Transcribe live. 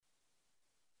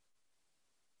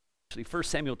Actually, 1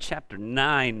 Samuel chapter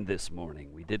 9 this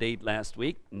morning. We did 8 last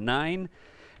week. 9.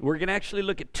 We're going to actually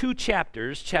look at 2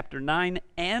 chapters, chapter 9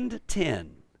 and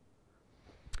 10.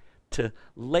 To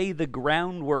lay the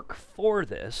groundwork for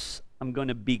this, I'm going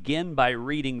to begin by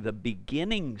reading the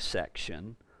beginning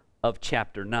section of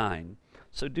chapter 9.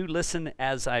 So do listen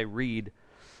as I read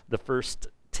the first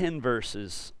 10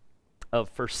 verses of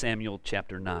 1 Samuel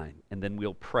chapter 9, and then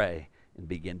we'll pray and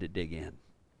begin to dig in.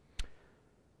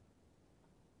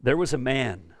 There was a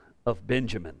man of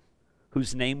Benjamin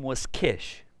whose name was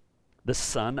Kish, the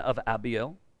son of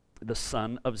Abiel, the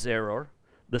son of Zeror,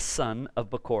 the son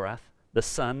of Bechorath, the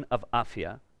son of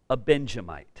Aphiah, a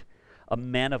Benjamite, a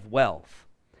man of wealth.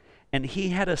 And he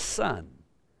had a son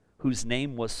whose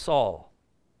name was Saul,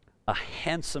 a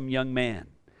handsome young man.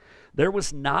 There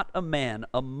was not a man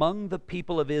among the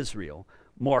people of Israel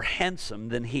more handsome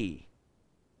than he.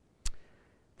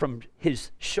 From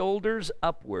his shoulders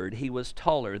upward, he was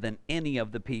taller than any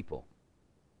of the people.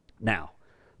 Now,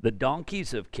 the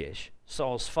donkeys of Kish,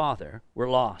 Saul's father, were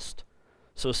lost.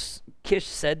 So Kish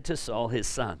said to Saul his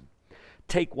son,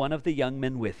 "Take one of the young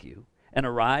men with you, and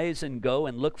arise and go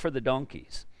and look for the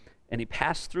donkeys." And he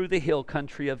passed through the hill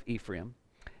country of Ephraim,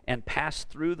 and passed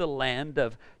through the land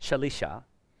of Shalisha,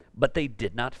 but they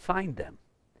did not find them.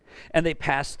 And they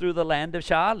passed through the land of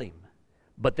Shaalim,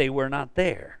 but they were not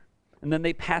there. And then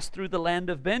they passed through the land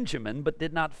of Benjamin, but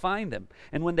did not find them.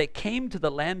 And when they came to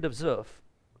the land of Zuph,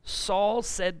 Saul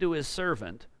said to his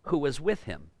servant who was with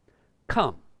him,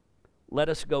 "Come, let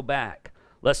us go back,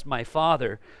 lest my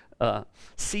father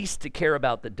cease to care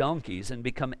about the donkeys and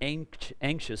become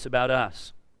anxious about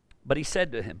us." But he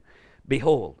said to him,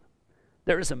 "Behold,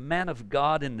 there is a man of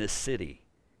God in this city,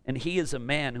 and he is a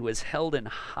man who is held in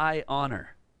high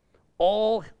honor.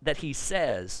 All that he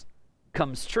says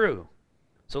comes true.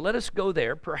 So let us go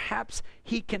there. Perhaps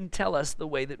he can tell us the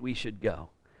way that we should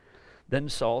go." Then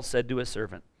Saul said to his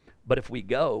servant, "But if we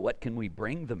go, what can we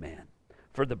bring the man?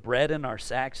 For the bread in our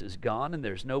sacks is gone, and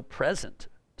there's no present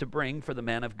to bring for the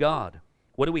man of God.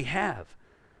 What do we have?"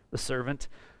 The servant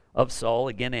of Saul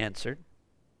again answered,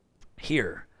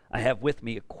 "Here, I have with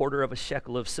me 1/4 of a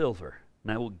shekel of silver,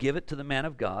 and I will give it to the man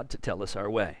of God to tell us our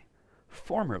way.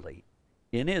 Formerly,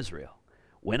 in Israel,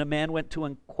 when a man went to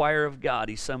inquire of God,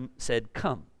 he said,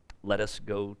 'Come, let us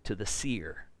go to the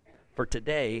seer.' For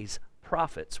today's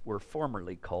prophets were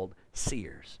formerly called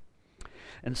seers."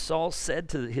 And Saul said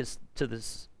to his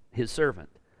servant,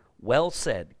 "Well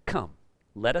said, come,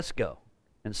 let us go."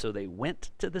 And so they went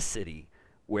to the city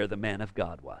where the man of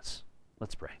God was.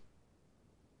 Let's pray.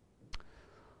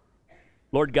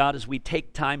 Lord God, as we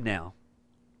take time now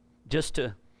just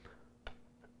to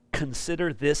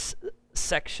consider this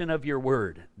section of your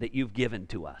word that you've given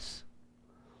to us,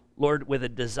 Lord, with a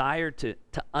desire to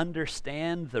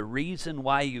understand the reason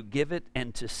why you give it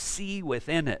and to see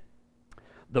within it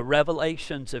the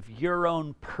revelations of your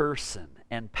own person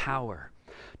and power,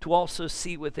 to also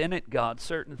see within it, God,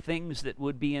 certain things that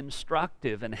would be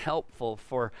instructive and helpful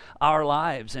for our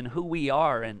lives and who we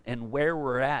are and where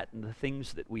we're at and the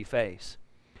things that we face.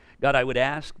 God, I would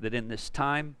ask that in this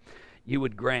time you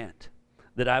would grant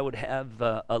that I would have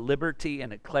a liberty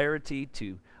and a clarity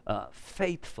to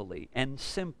faithfully and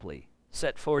simply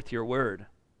set forth your word.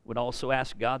 Would also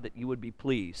ask, God, that you would be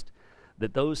pleased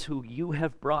that those who you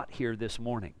have brought here this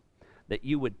morning, that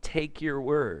you would take your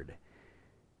word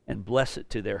and bless it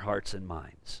to their hearts and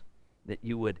minds, that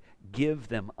you would give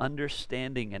them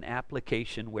understanding and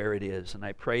application where it is. And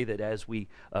I pray that as we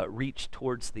reach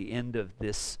towards the end of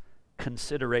this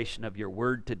consideration of your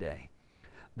word today,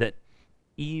 that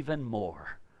even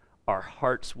more our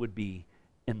hearts would be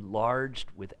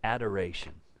enlarged with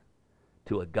adoration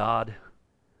to a God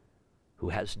who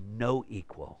has no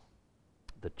equal,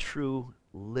 the true,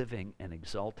 living, and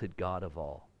exalted God of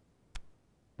all.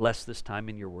 Bless this time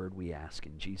in your word, we ask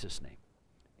in Jesus' name.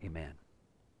 Amen.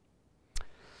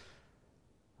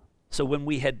 So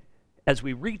as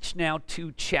we reach now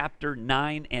to chapter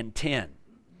 9 and 10,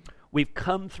 we've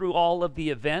come through all of the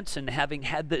events, and having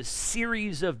had this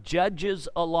series of judges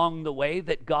along the way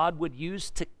that God would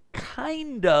use to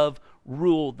kind of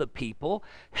rule the people,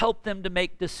 help them to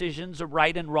make decisions of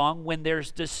right and wrong when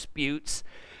there's disputes,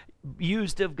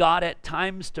 used of God at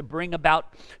times to bring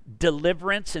about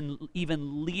deliverance and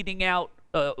even leading out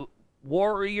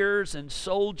warriors and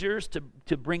soldiers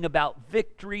to bring about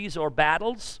victories or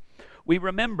battles. We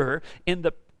remember in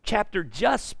the chapter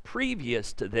just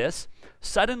previous to this,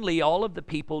 suddenly all of the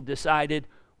people decided,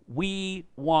 we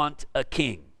want a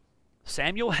king.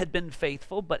 Samuel had been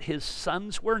faithful, but his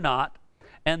sons were not,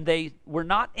 and they were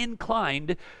not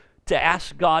inclined to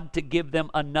ask God to give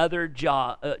them another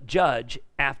judge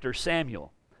after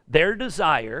Samuel. Their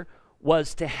desire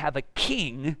was to have a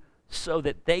king so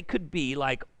that they could be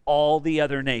like all the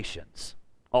other nations,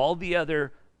 all the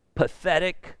other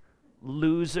pathetic,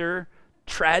 loser,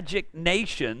 tragic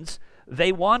nations.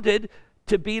 They wanted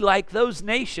to be like those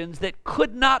nations that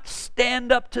could not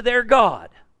stand up to their God.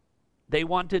 They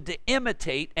wanted to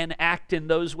imitate and act in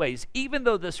those ways, even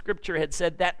though the scripture had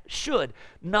said that should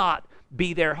not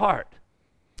be their heart.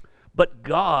 But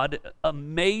God,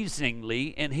 amazingly,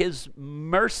 in his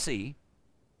mercy,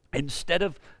 instead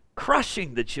of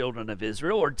crushing the children of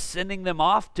Israel or sending them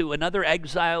off to another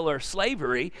exile or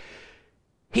slavery,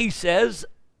 he says,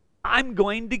 I'm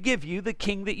going to give you the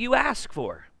king that you ask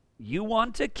for. You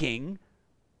want a king,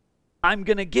 I'm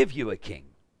going to give you a king.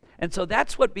 And so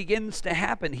that's what begins to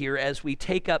happen here as we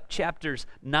take up chapters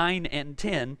 9 and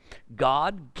 10.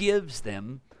 God gives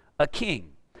them a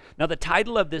king. Now, the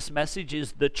title of this message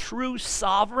is The True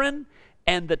Sovereign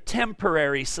and the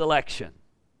Temporary Selection.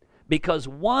 Because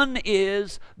one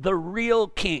is the real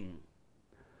king,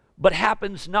 but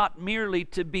happens not merely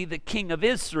to be the king of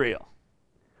Israel,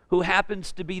 who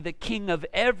happens to be the king of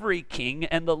every king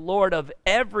and the Lord of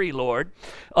every lord,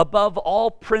 above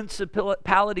all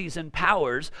principalities and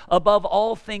powers, above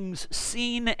all things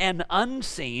seen and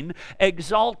unseen,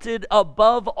 exalted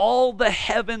above all the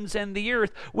heavens and the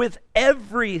earth, with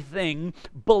everything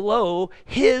below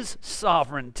his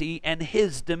sovereignty and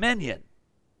his dominion.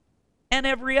 And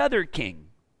every other king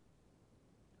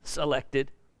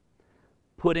selected,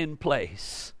 put in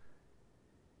place,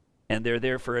 and they're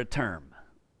there for a term.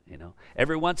 You know,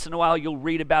 every once in a while you'll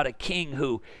read about a king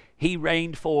who he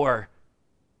reigned for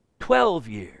 12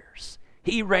 years.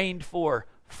 He reigned for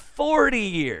 40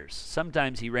 years.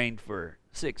 Sometimes he reigned for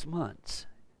 6 months.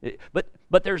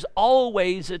 But there's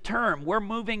always a term. We're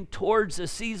moving towards a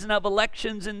season of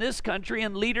elections in this country,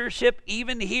 and leadership,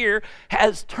 even here,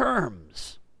 has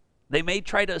terms. They may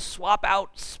try to swap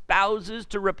out spouses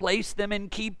to replace them in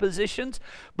key positions,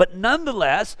 but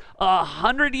nonetheless,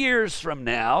 100 years from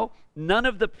now, none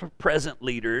of the present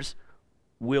leaders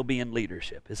will be in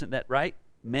leadership. Isn't that right?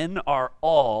 Men are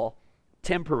all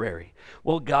temporary.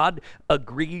 Well, God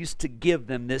agrees to give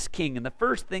them this king. And the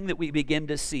first thing that we begin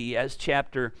to see as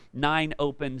chapter 9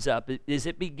 opens up is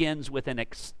it begins with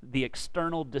the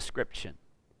external description.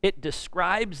 It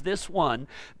describes this one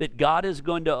that God is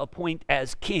going to appoint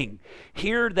as king.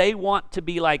 Here they want to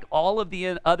be like all of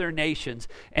the other nations,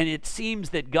 and it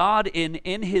seems that God,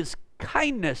 in his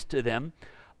kindness to them,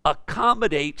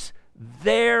 accommodates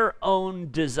their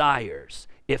own desires.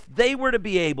 If they were to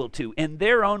be able to, in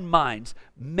their own minds,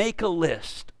 make a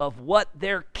list of what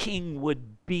their king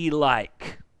would be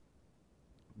like,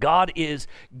 God is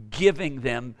giving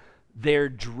them their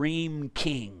dream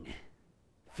king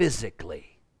physically.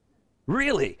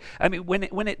 Really, I mean,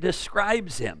 when it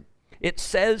describes him, it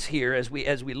says here as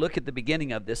we look at the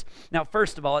beginning of this. Now,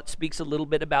 first of all, it speaks a little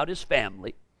bit about his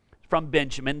family. From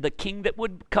Benjamin, the king that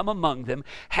would come among them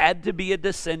had to be a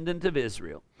descendant of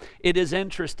Israel. It is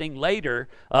interesting later,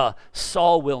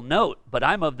 Saul will note, but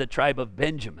I'm of the tribe of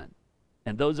Benjamin.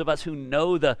 And those of us who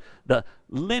know the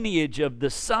lineage of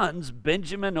the sons,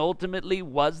 Benjamin ultimately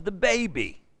was the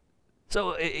baby.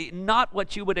 So not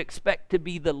what you would expect to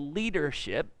be the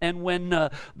leadership. And when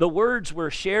the words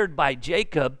were shared by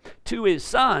Jacob to his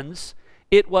sons,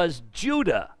 it was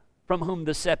Judah from whom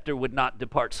the scepter would not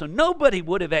depart. So nobody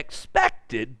would have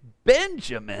expected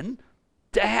Benjamin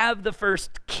to have the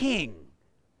first king.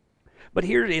 But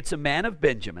here it's a man of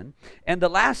Benjamin. And the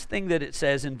last thing that it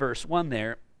says in verse 1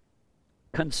 there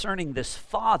concerning this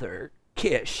father,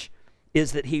 Kish,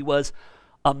 is that he was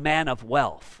a man of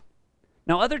wealth.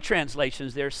 Now, other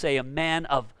translations there say a man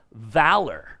of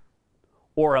valor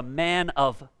or a man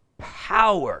of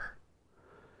power.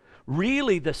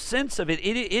 Really, the sense of it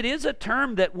is a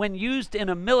term that when used in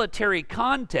a military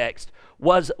context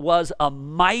was a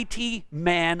mighty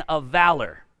man of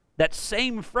valor. That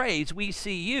same phrase we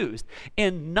see used.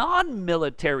 In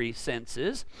non-military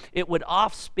senses, it would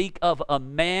oft speak of a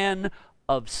man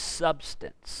of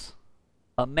substance.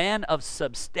 A man of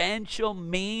substantial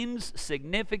means,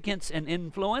 significance, and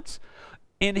influence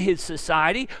in his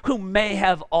society, who may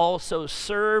have also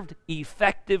served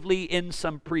effectively in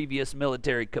some previous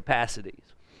military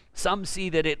capacities. Some see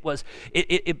that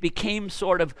it became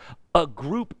sort of a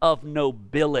group of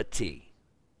nobility.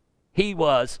 He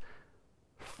was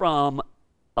from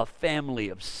a family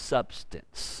of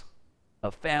substance,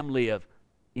 a family of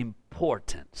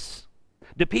importance.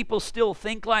 Do people still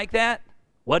think like that?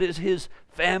 What is his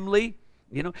family?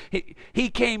 You know, he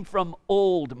came from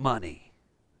old money.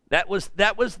 That was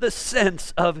the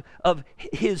sense of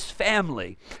his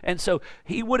family. And so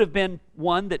he would have been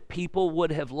one that people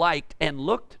would have liked and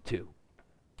looked to.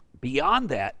 Beyond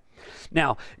that,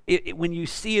 Now, when you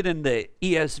see it in the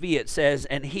ESV, it says,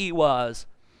 and he was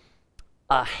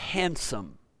a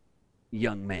handsome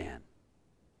young man.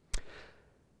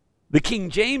 The King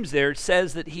James there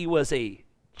says that he was a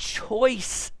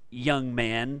choice young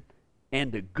man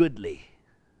and a goodly.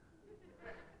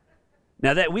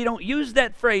 Now that we don't use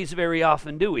that phrase very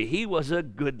often, do we? He was a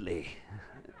goodly.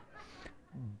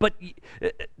 But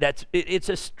it's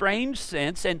a strange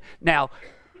sense, and now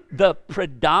the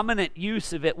predominant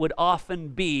use of it would often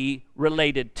be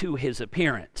related to his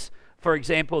appearance. For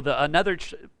example,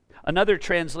 another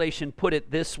translation put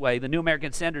it this way. The New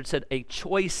American Standard said, a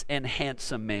choice and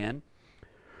handsome man.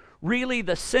 Really,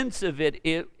 the sense of it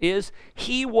is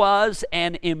he was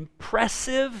an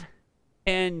impressive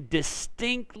and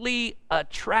distinctly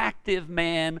attractive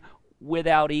man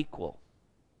without equal.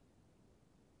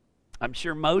 I'm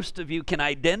sure most of you can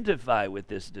identify with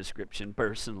this description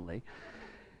personally.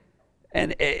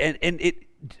 And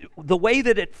the way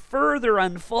that it further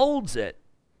unfolds it,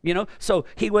 so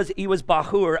he was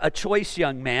Bahur, a choice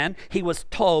young man. He was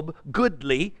Tob,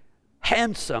 goodly,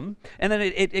 handsome. And then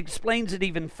it explains it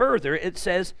even further. It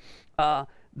says,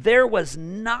 there was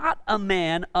not a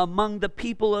man among the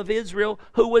people of Israel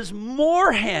who was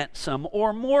more handsome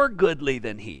or more goodly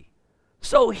than he.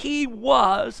 So he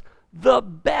was the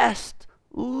best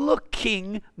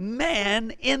looking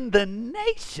man in the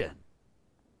nation.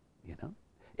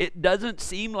 It doesn't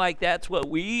seem like that's what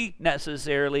we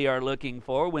necessarily are looking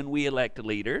for when we elect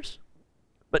leaders.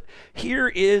 But here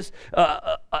is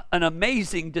an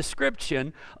amazing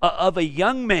description of a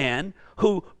young man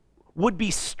who would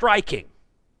be striking.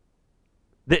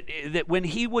 That when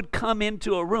he would come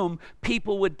into a room,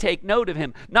 people would take note of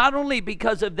him. Not only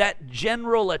because of that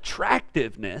general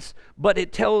attractiveness, but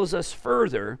it tells us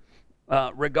further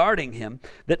regarding him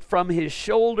that from his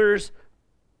shoulders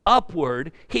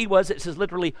upward, he was, it says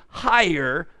literally,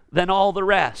 higher than all the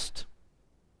rest.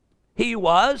 He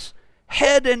was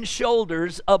head and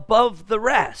shoulders above the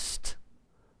rest.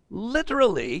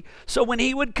 Literally. So when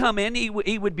he would come in, he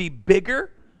would be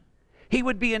bigger. He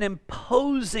would be an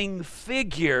imposing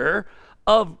figure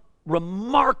of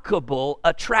remarkable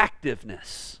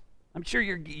attractiveness. I'm sure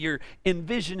you're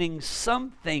envisioning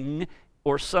something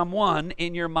or someone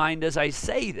in your mind as I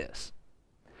say this.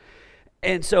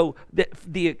 And so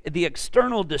the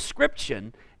external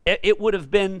description, it would have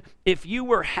been if you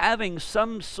were having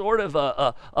some sort of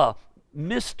a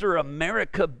Mr.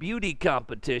 America beauty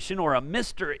competition or a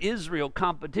Mr. Israel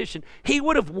competition, he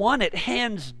would have won it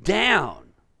hands down.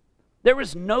 There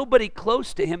was nobody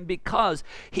close to him because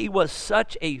he was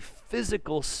such a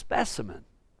physical specimen.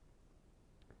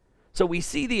 So we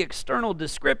see the external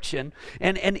description,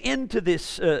 and into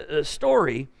this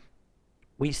story,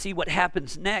 we see what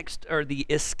happens next are the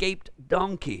escaped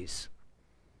donkeys.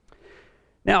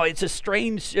 Now, it's a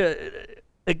strange,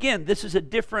 again, this is a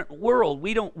different world.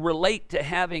 We don't relate to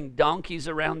having donkeys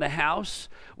around the house.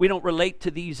 We don't relate to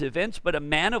these events, but a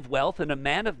man of wealth and a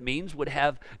man of means would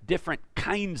have different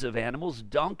kinds of animals.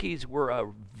 Donkeys were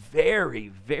a very,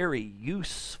 very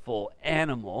useful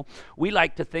animal. We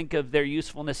like to think of their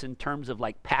usefulness in terms of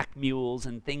like pack mules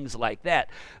and things like that.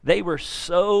 They were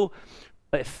so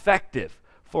effective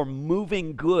for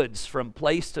moving goods from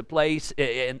place to place,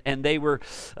 and they were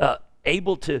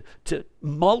able to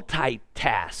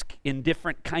multitask in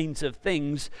different kinds of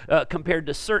things compared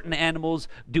to certain animals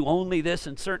do only this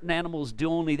and certain animals do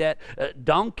only that.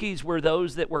 Donkeys were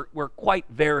those that were quite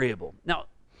variable. Now,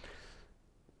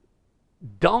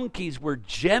 donkeys were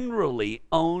generally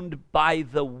owned by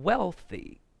the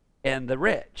wealthy and the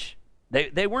rich.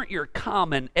 They weren't your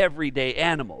common everyday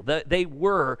animal. They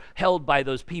were held by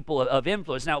those people of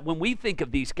influence. Now, when we think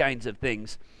of these kinds of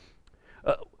things,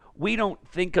 we don't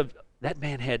think of that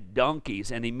man had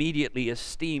donkeys and immediately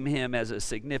esteem him as a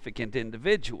significant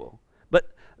individual.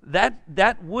 But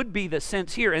that would be the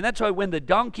sense here. And that's why when the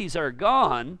donkeys are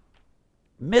gone,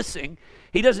 missing,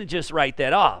 he doesn't just write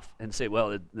that off and say,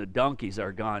 well, the donkeys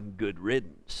are gone, good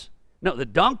riddance. No, the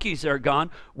donkeys are gone.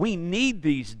 We need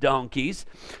these donkeys.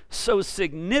 So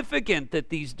significant that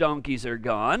these donkeys are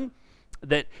gone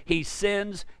that he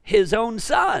sends his own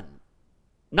son.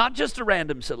 Not just a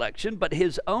random selection, but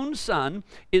his own son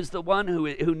is the one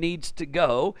who needs to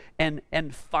go and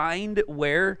find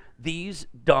where these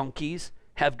donkeys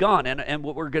have gone. And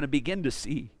what we're going to begin to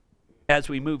see as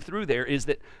we move through there is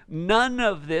that none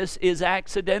of this is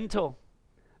accidental.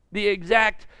 The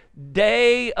exact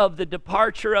day of the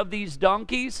departure of these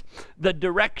donkeys, the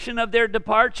direction of their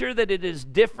departure, that it is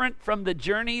different from the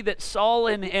journey that Saul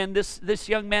and this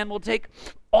young man will take,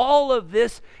 all of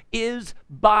this is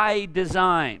by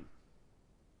design.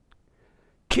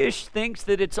 Kish thinks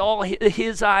that it's all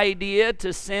his idea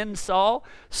to send Saul.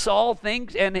 Saul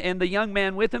thinks, and the young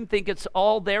man with him think it's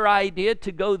all their idea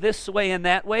to go this way and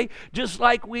that way, just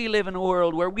like we live in a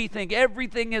world where we think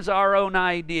everything is our own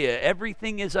idea,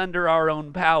 everything is under our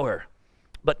own power.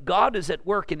 But God is at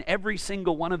work in every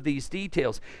single one of these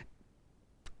details.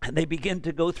 And they begin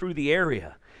to go through the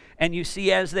area. And you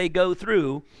see, as they go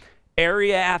through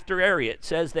area after area, it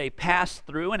says they pass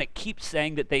through, and it keeps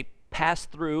saying that they pass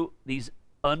through these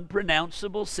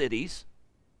unpronounceable cities.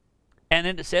 And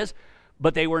then it says,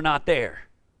 but they were not there.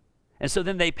 And so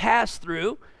then they pass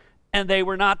through, and they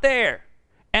were not there.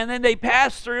 And then they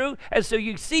pass through, and so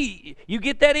you see, you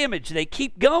get that image. They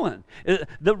keep going.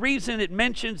 The reason it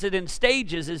mentions it in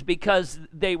stages is because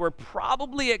they were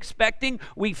probably expecting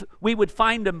we would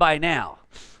find them by now.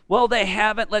 Well, they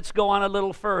haven't. Let's go on a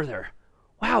little further.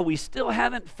 Wow, we still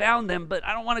haven't found them, but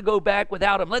I don't want to go back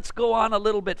without them. Let's go on a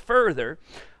little bit further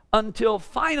until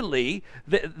finally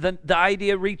the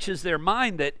idea reaches their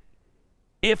mind that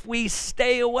if we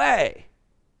stay away,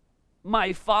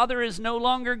 my father is no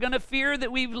longer going to fear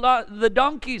that the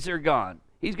donkeys are gone.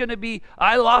 He's going to be,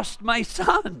 I lost my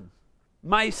son.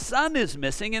 My son is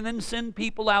missing, and then send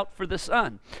people out for the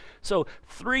son. So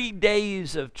 3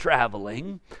 days of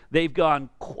traveling, they've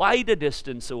gone quite a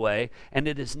distance away, and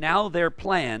it is now their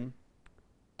plan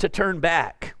to turn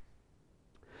back.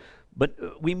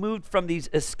 But we moved from these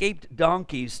escaped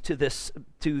donkeys to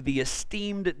the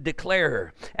esteemed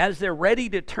declarer. As they're ready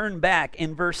to turn back,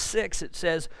 in verse 6 it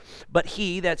says, but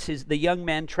he, that's the young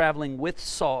man traveling with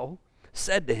Saul,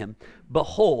 said to him,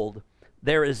 behold,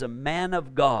 there is a man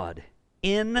of God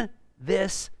in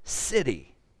this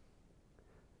city.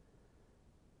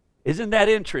 Isn't that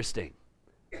interesting?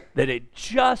 That it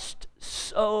just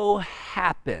so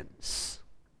happens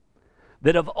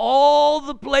that of all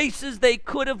the places they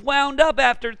could have wound up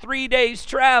after 3 days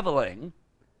traveling,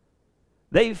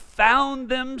 they found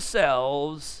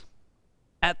themselves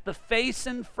at the face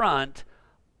in front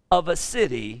of a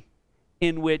city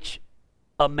in which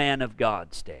a man of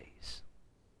God stays.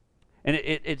 And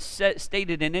it's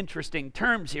stated in interesting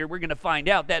terms here. We're going to find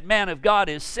out that man of God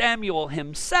is Samuel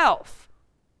himself.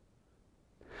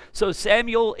 So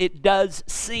Samuel, it does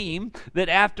seem that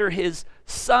after his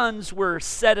sons were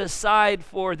set aside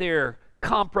for their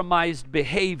compromised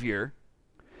behavior,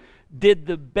 did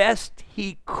the best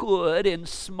he could in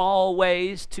small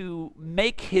ways to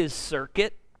make his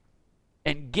circuit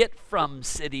and get from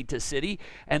city to city.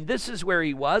 And this is where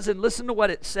he was. And listen to what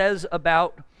it says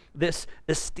about this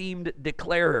esteemed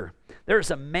declarer.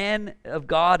 There's a man of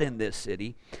God in this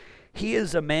city. He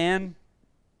is a man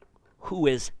who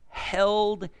is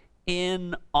held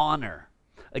in honor.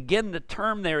 Again, the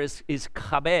term there is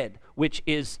kabed, which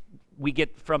is, we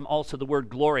get from also the word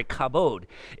glory, kabod.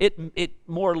 It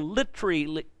more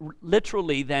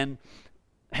literally than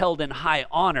held in high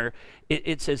honor,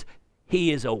 it says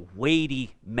he is a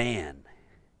weighty man.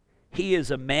 He is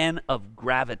a man of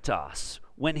gravitas.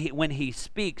 When he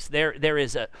speaks, there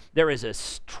is a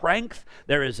strength,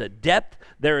 there is a depth,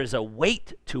 there is a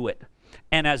weight to it.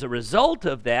 And as a result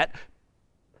of that,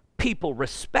 people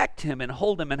respect him and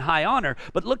hold him in high honor.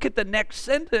 But look at the next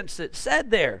sentence that said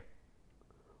there.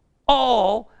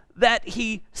 All that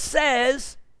he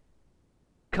says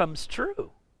comes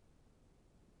true.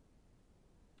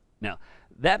 Now,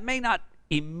 that may not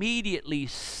immediately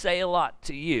say a lot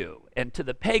to you. And to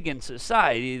the pagan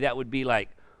society, that would be like,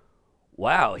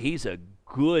 wow, he's a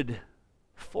good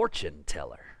fortune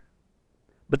teller.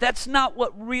 But that's not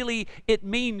what really it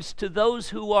means to those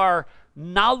who are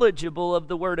knowledgeable of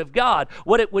the Word of God.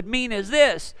 What it would mean is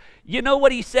this. You know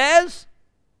what he says?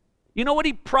 You know what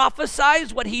he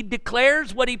prophesies, what he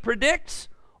declares, what he predicts?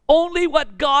 Only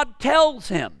what God tells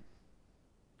him.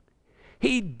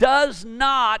 He does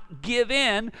not give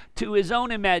in to his own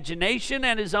imagination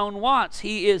and his own wants.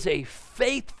 He is a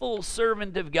faithful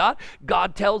servant of God.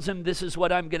 God tells him, this is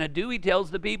what I'm going to do. He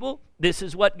tells the people, this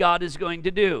is what God is going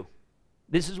to do.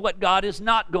 This is what God is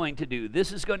not going to do.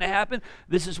 This is going to happen.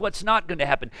 This is what's not going to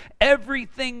happen.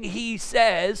 Everything he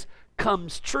says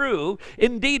comes true.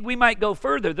 Indeed, we might go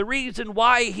further. The reason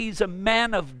why he's a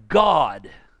man of God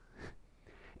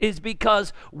is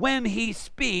because when he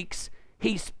speaks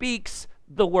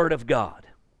the Word of God,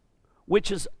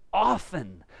 which is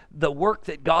often the work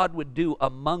that God would do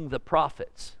among the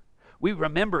prophets. We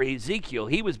remember Ezekiel.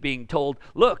 He was being told,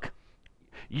 look,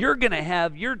 you're going to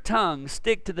have your tongue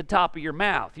stick to the top of your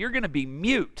mouth. You're going to be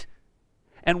mute.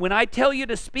 And when I tell you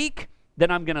to speak,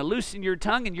 then I'm going to loosen your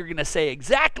tongue and you're going to say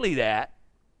exactly that.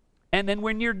 And then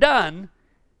when you're done,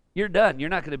 you're done. You're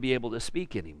not going to be able to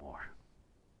speak anymore.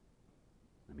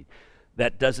 I mean,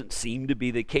 That doesn't seem to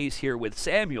be the case here with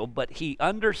Samuel, but he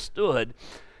understood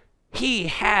he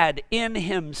had in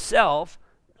himself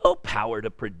no power to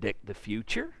predict the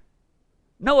future,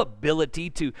 no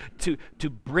ability to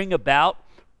bring about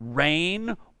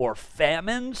rain or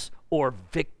famines or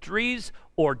victories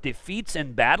or defeats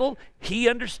in battle. He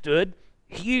understood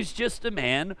he's just a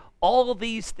man. All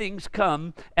these things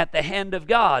come at the hand of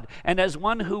God. And as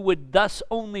one who would thus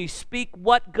only speak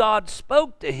what God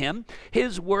spoke to him,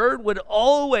 his word would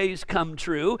always come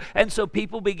true. And so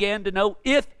people began to know,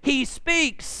 if he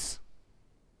speaks,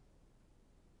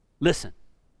 listen.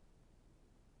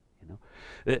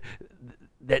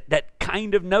 That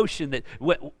kind of notion that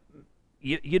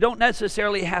you don't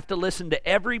necessarily have to listen to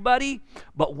everybody,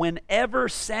 but whenever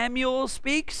Samuel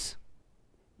speaks,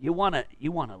 you want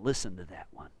to listen to that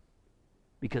one,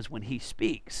 because when he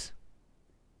speaks,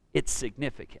 it's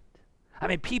significant. I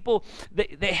mean, people,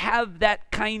 they have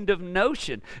that kind of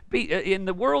notion. In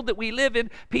the world that we live in,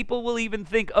 people will even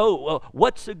think, oh, well,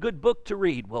 what's a good book to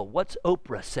read? Well, what's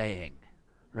Oprah saying?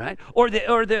 Right? Or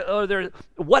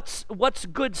what's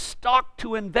good stock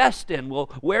to invest in? Well,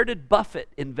 where did Buffett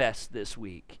invest this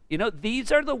week?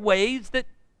 These are the ways that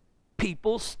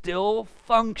people still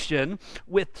function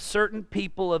with certain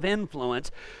people of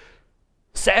influence.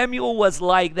 Samuel was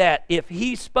like that. If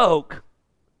he spoke,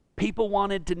 people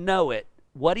wanted to know it,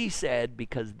 what he said,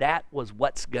 because that was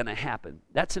what's going to happen.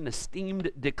 That's an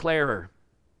esteemed declarer.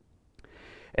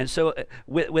 And so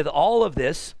with all of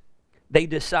this, they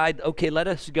decide, okay, let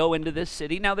us go into this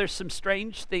city. Now, there's some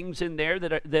strange things in there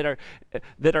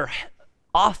that are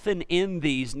often in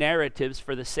these narratives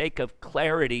for the sake of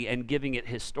clarity and giving it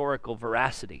historical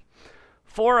veracity.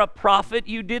 For a prophet,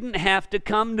 you didn't have to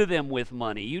come to them with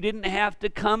money. You didn't have to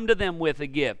come to them with a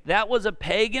gift. That was a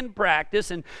pagan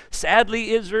practice, and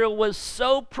sadly, Israel was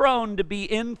so prone to be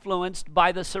influenced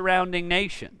by the surrounding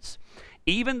nations.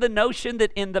 Even the notion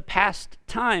that in the past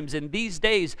times, in these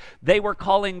days, they were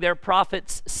calling their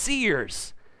prophets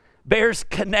seers, bears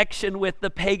connection with the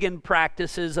pagan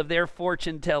practices of their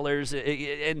fortune tellers.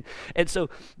 And so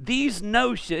these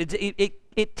notions,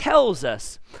 it tells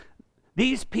us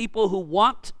these people who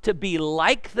want to be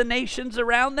like the nations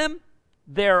around them,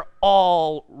 they're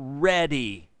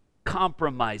already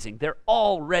compromising. They're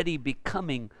already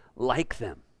becoming like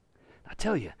them. I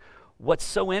tell you, what's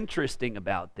so interesting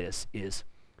about this is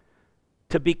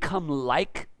to become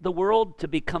like the world, to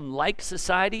become like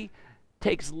society,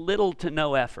 takes little to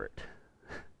no effort.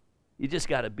 You just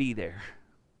got to be there.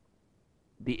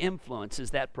 The influence is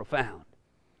that profound.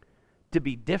 To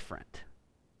be different,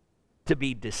 to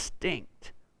be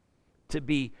distinct, to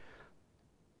be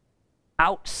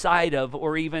outside of,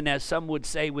 or even as some would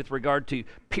say with regard to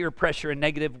peer pressure in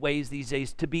negative ways these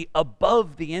days, to be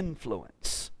above the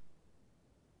influence.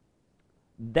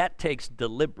 That takes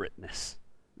deliberateness.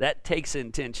 That takes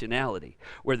intentionality,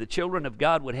 where the children of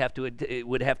God would have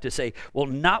to say, well,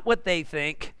 not what they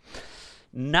think,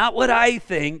 not what I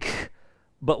think,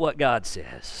 but what God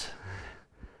says.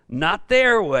 Not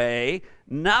their way,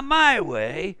 not my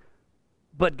way,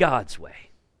 but God's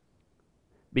way.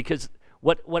 Because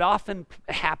what often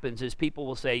happens is people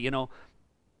will say,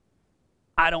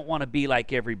 I don't want to be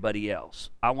like everybody else.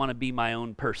 I want to be my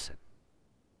own person.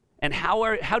 And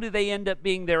how do they end up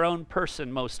being their own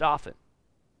person most often?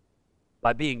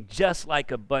 By being just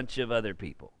like a bunch of other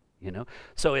people,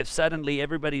 So if suddenly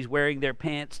everybody's wearing their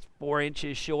pants 4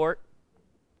 inches short,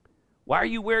 why are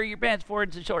you wearing your pants 4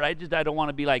 inches short? I don't want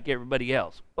to be like everybody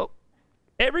else. Well,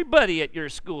 everybody at your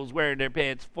school is wearing their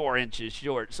pants 4 inches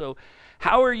short. So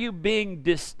how are you being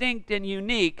distinct and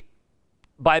unique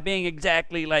by being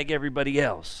exactly like everybody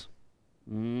else?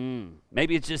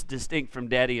 Maybe it's just distinct from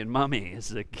daddy and mommy is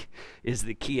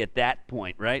the key at that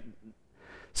point, right?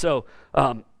 So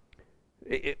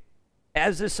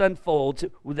as this unfolds,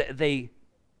 they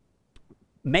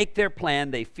make their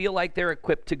plan. They feel like they're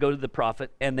equipped to go to the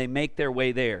prophet, and they make their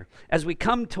way there. As we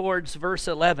come towards verse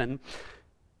 11,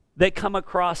 they come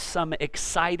across some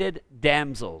excited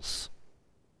damsels,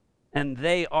 and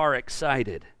they are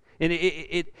excited. And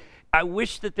I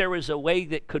wish that there was a way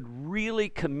that could really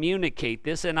communicate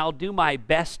this, and I'll do my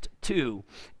best to.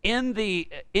 In the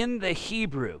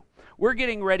Hebrew, we're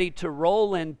getting ready to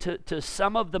roll into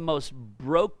some of the most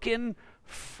broken,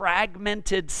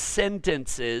 fragmented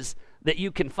sentences that you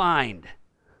can find.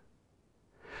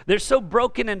 They're so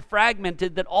broken and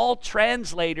fragmented that all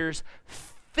translators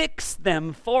fix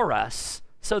them for us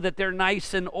so that they're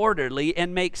nice and orderly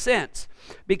and make sense.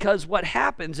 Because what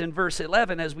happens in verse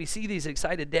 11, as we see these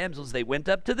excited damsels, they went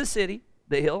up to the city,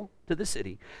 the hill to the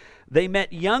city. They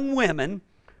met young women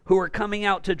who were coming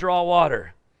out to draw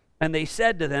water. And they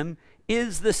said to them,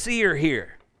 "Is the seer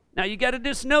here?" Now you got to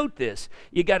just note this.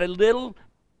 You got a little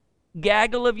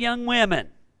gaggle of young women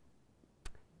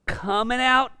coming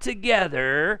out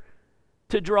together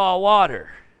to draw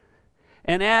water.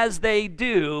 And as they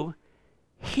do,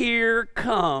 here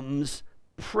comes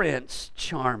Prince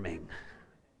Charming.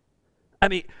 I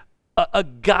mean, a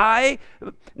guy,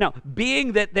 now,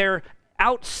 being that they're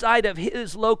outside of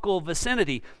his local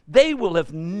vicinity, they will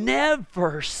have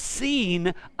never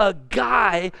seen a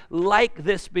guy like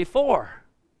this before.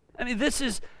 I mean, this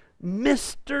is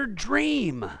Mr.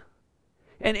 Dream.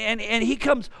 And he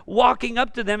comes walking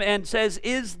up to them and says,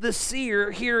 "Is the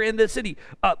seer here in the city?"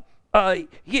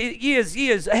 He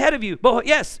is ahead of you. Oh,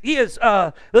 yes, he is.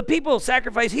 The people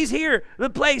sacrifice. He's here. The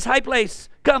place, high place.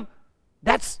 Come.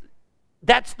 That's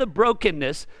the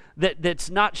brokenness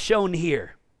that's not shown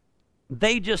here.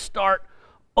 They just start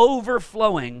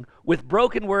overflowing with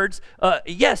broken words.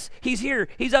 Yes, he's here.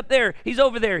 He's up there. He's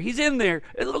over there. He's in there.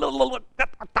 You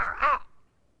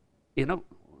know,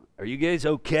 are you guys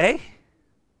okay?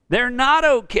 They're not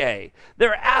okay.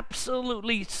 They're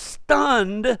absolutely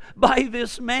stunned by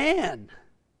this man.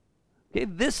 Okay,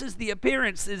 this is the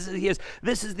appearance that he has.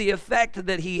 This is the effect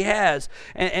that he has.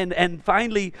 And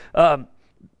finally,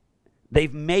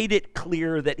 they've made it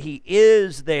clear that he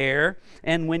is there.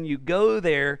 And when you go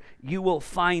there, you will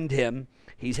find him.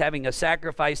 He's having a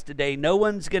sacrifice today. No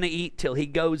one's going to eat till he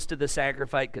goes to the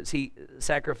sacrifice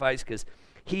because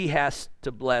he has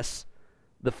to bless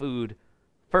the food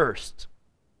first.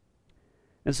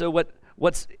 And so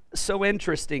what's so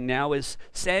interesting now is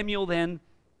Samuel then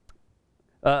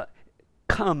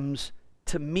comes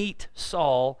to meet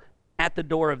Saul at the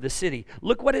door of the city.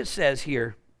 Look what it says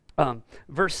here,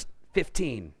 verse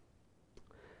 15.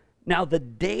 Now the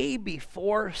day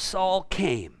before Saul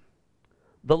came,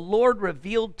 the Lord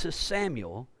revealed to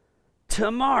Samuel,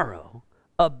 tomorrow,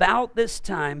 about this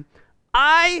time,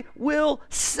 I will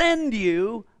send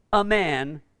you a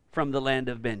man from the land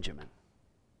of Benjamin.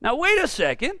 Now, wait a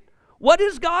second. What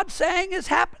is God saying is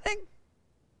happening?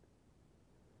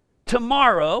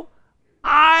 Tomorrow,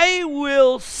 I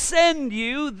will send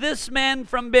you this man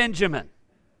from Benjamin.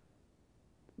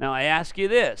 Now, I ask you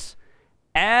this.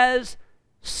 As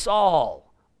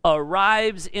Saul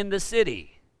arrives in the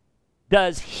city,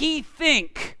 does he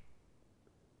think,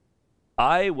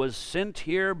 I was sent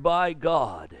here by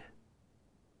God?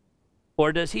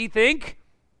 Or does he think,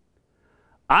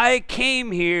 I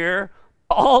came here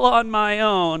all on my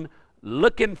own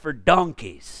looking for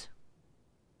donkeys?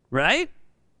 Right?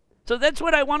 So that's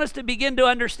what I want us to begin to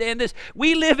understand this.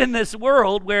 We live in this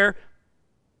world where,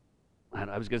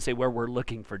 I was going to say where we're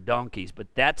looking for donkeys, but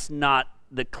that's not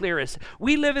the clearest.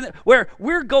 We live in where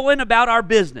we're going about our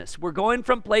business. We're going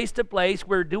from place to place.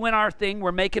 We're doing our thing.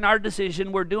 We're making our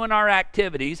decision. We're doing our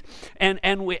activities.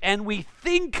 And we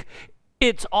think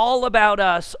it's all about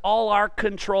us, all our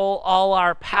control, all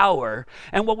our power.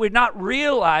 And what we're not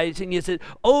realizing is that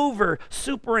over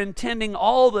superintending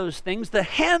all those things, the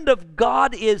hand of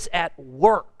God is at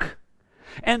work.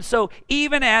 And so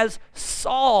even as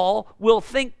Saul will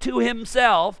think to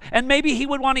himself, and maybe he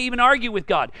would want to even argue with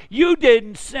God, you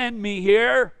didn't send me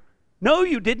here. No,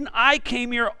 you didn't. I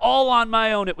came here all on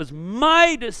my own. It was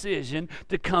my decision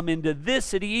to come into this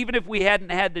city. Even if we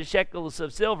hadn't had the shekels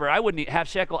of silver, I wouldn't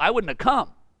have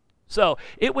come. So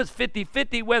it was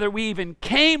 50-50 whether we even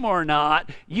came or not.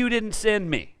 You didn't send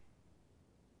me.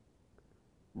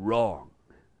 Wrong.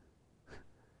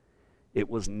 It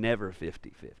was never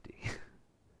 50-50.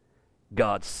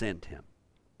 God sent him.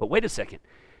 But wait a second.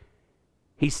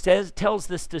 He tells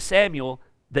this to Samuel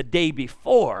the day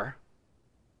before,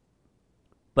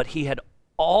 but he had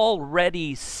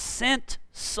already sent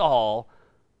Saul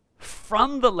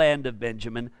from the land of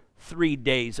Benjamin 3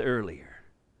 days earlier.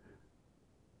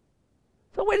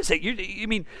 So wait a second. You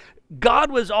mean God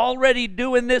was already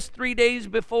doing this 3 days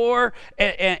before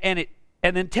and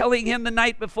then telling him the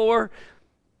night before,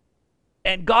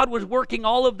 and God was working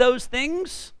all of those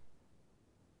things?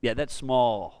 Yeah, that's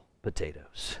small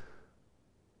potatoes.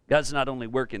 God's not only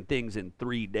working things in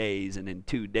 3 days and in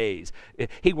 2 days.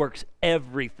 He works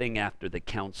everything after the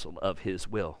counsel of his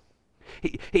will.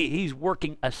 He's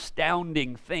working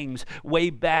astounding things way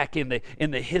back in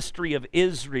the history of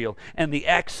Israel and the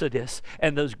Exodus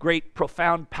and those great,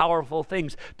 profound, powerful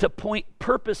things to point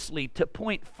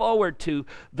forward to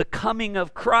the coming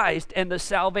of Christ and the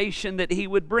salvation that he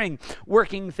would bring,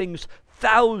 working things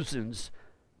thousands,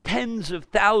 tens of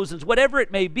thousands, whatever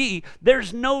it may be.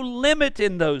 There's no limit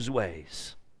in those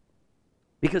ways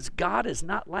because God is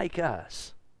not like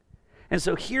us. And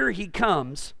so here he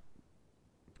comes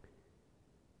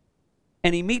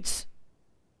and he meets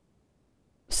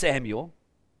Samuel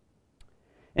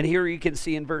And here you can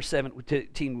see in verse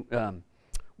 17,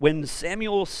 when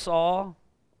Samuel saw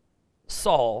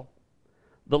Saul,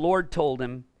 the Lord told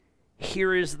him,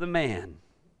 "Here is the man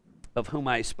of whom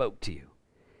I spoke to you.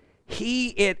 He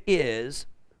it is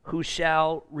who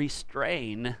shall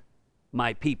restrain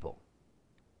my people."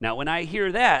 Now, when I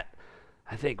hear that,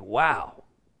 I think, wow.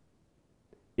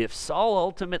 If Saul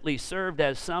ultimately served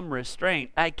as some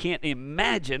restraint, I can't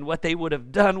imagine what they would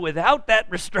have done without that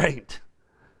restraint.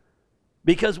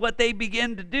 Because what they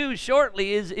begin to do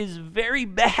shortly is very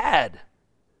bad,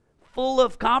 full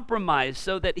of compromise,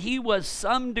 so that he was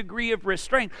some degree of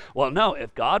restraint. Well, no,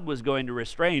 if God was going to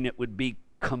restrain, it would be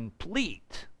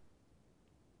complete.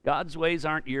 God's ways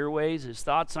aren't your ways. His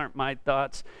thoughts aren't my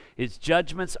thoughts. His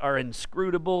judgments are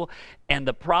inscrutable. And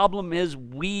the problem is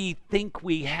we think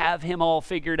we have him all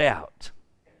figured out,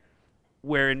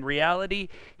 where in reality,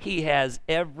 he has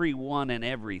everyone and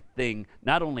everything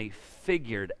not only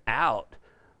figured out,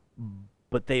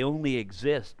 but they only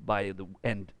exist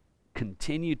and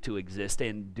continue to exist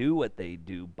and do what they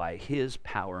do by his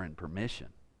power and permission.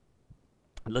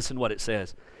 And listen to what it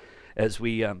says.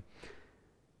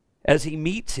 As he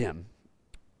meets him,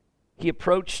 he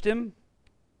approached him,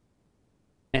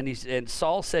 and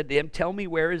Saul said to him, "Tell me,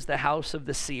 where is the house of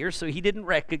the seer?" So he didn't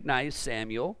recognize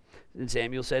Samuel. And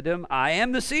Samuel said to him, "I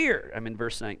am the seer." I'm in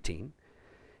verse 19.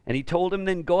 And he told him,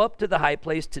 "Then go up to the high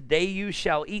place. Today you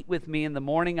shall eat with me. In the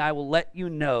morning I will let you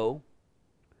know.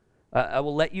 I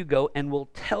will let you go and will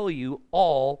tell you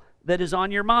all that is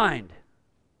on your mind."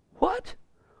 What?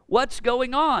 What's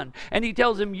going on? And he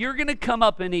tells him, "You're going to come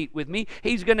up and eat with me."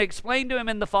 He's going to explain to him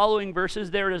in the following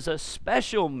verses, there is a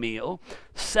special meal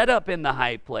set up in the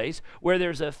high place where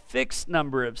there's a fixed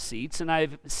number of seats, and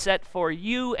I've set for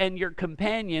you and your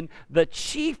companion the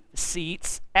chief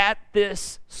seats at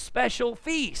this special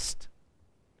feast.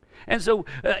 And so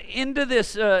into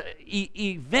this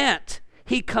event,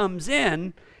 he comes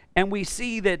in, and we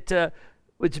see that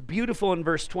it's beautiful in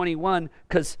verse 21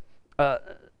 because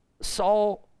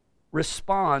Saul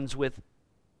responds with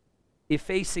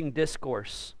effacing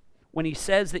discourse. When he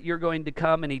says that you're going to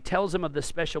come, and he tells him of the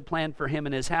special plan for him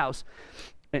and his house,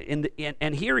 and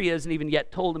here he isn't even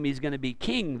yet told him he's going to be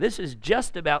king. This is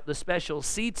just about the special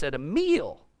seats at a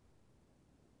meal.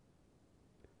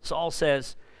 Saul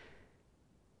says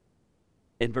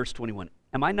in verse 21,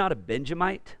 "Am I not a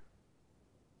Benjamite?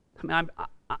 I mean,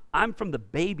 I'm from the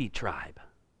baby tribe.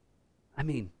 I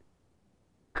mean,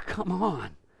 come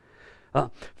on.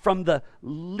 From the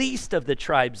least of the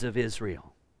tribes of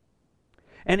Israel.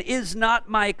 And is not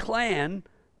my clan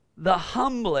the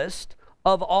humblest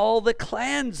of all the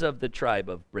clans of the tribe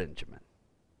of Benjamin?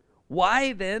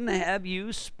 Why then have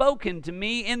you spoken to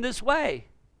me in this way?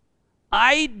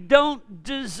 I don't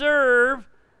deserve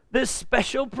this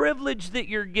special privilege that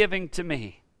you're giving to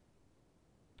me."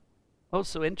 Oh,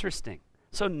 so interesting.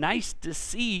 So nice to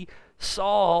see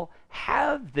Saul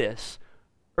have this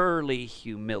early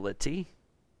humility.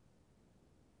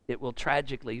 It will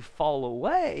tragically fall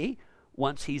away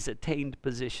once he's attained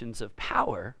positions of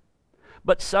power.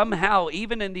 But somehow,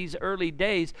 even in these early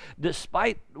days,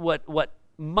 despite what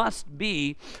must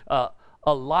be a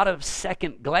lot of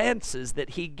second glances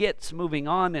that he gets moving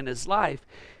on in his life,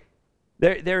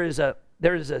 there is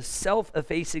a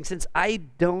self-effacing sense. I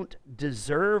don't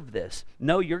deserve this.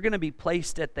 No, you're going to be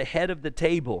placed at the head of the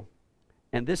table,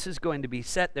 and this is going to be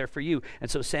set there for you.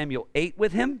 And so Samuel ate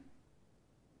with him,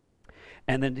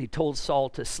 and then he told Saul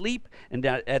to sleep. And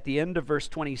at the end of verse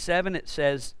 27, it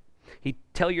says,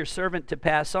 "Tell your servant to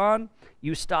pass on.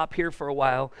 You stop here for a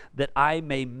while, that I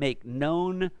may make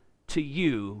known to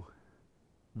you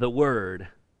the word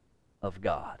of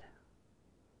God."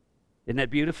 Isn't that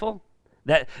beautiful?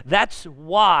 That's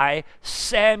why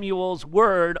Samuel's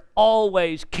word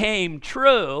always came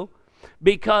true,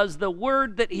 because the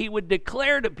word that he would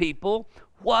declare to people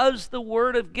was the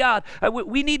word of God.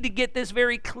 We need to get this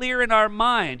very clear in our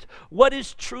minds. What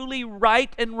is truly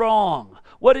right and wrong?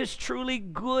 What is truly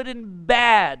good and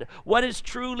bad? What is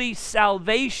truly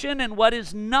salvation and what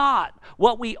is not?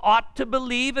 What we ought to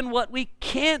believe and what we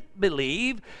can't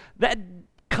believe, that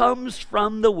comes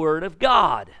from the word of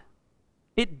God.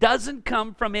 It doesn't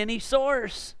come from any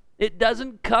source. It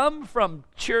doesn't come from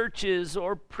churches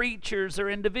or preachers or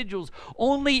individuals,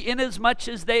 only inasmuch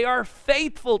as they are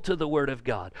faithful to the word of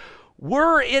God.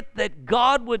 Were it that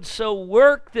God would so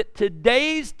work that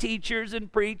today's teachers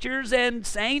and preachers and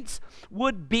saints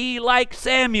would be like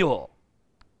Samuel,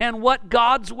 and what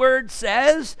God's word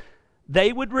says,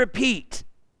 they would repeat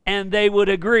and they would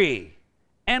agree.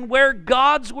 And where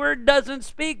God's word doesn't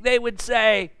speak, they would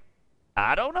say,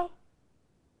 "I don't know."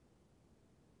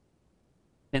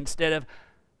 Instead of,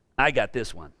 "I got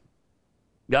this one."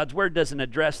 God's word doesn't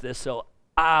address this, so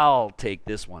I'll take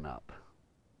this one up.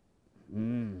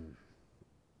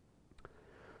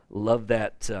 Love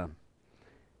that.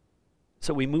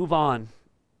 So we move on.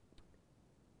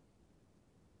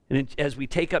 And as we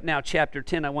take up now chapter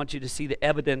 10, I want you to see the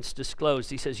evidence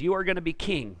disclosed. He says, you are going to be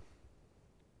king.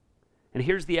 And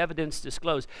here's the evidence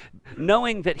disclosed.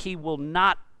 Knowing that he will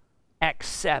not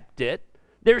accept it,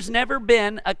 there's never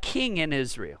been a king in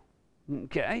Israel,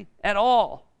 okay, at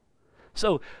all.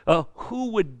 So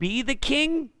who would be the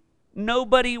king?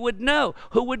 Nobody would know.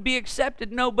 Who would be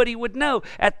accepted? Nobody would know.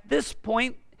 At this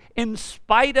point, in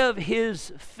spite of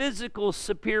his physical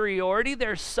superiority,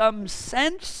 there's some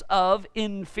sense of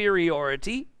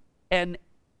inferiority and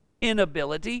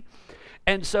inability.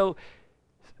 And so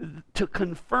to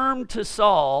confirm to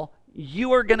Saul,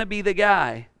 you are going to be the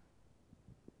guy,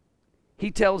 he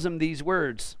tells him these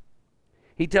words.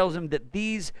 He tells him that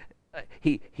these,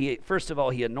 he first of all,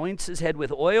 he anoints his head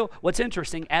with oil. What's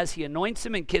interesting, as he anoints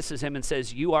him and kisses him and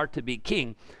says, you are to be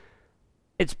king,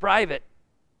 it's private.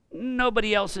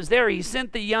 Nobody else is there. He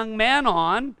sent the young man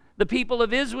on. The people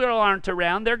of Israel aren't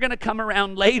around. They're going to come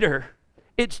around later.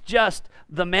 It's just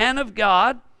the man of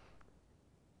God,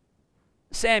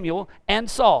 Samuel, and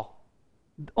Saul.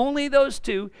 Only those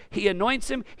two. He anoints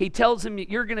him. He tells him,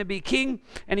 you're going to be king.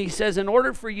 And he says, in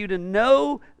order for you to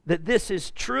know that this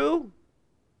is true,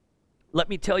 let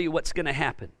me tell you what's going to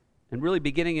happen. And really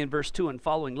beginning in verse 2 and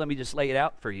following, let me just lay it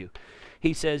out for you.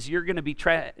 He says, you're going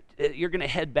to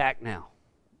head back now.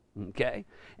 Okay?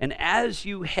 And as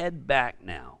you head back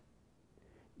now,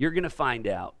 you're going to find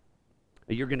out,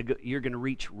 you're going to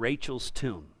reach Rachel's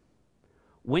tomb.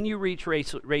 When you reach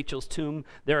Rachel's tomb,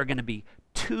 there are going to be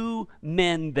 2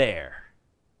 men there.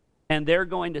 And they're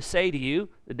going to say to you,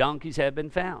 the donkeys have been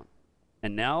found.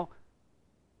 And now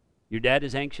your dad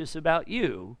is anxious about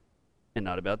you and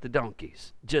not about the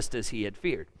donkeys, just as he had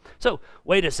feared. So,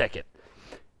 wait a second.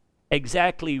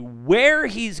 Exactly where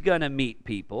he's going to meet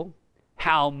people,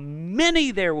 how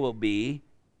many there will be,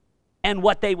 and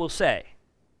what they will say.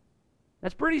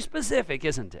 That's pretty specific,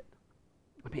 isn't it?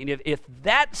 I mean, if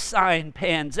that sign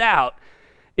pans out,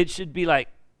 it should be like,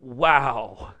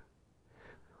 wow.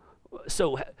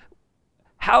 So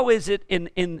how is it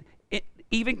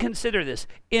even consider this,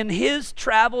 in his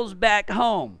travels back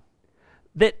home,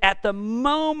 that at the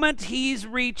moment he's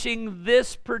reaching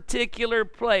this particular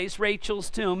place, Rachel's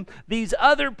tomb, these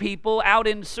other people out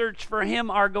in search for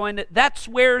him are going to, that's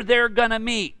where they're going to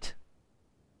meet.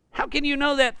 How can you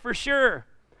know that for sure?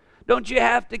 Don't you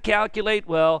have to calculate,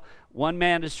 well, one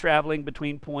man is traveling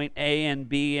between point A and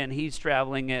B, and he's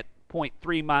traveling at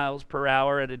 0.3 miles per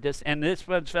hour at a distance, and this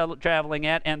one's traveling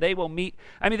at, and they will meet.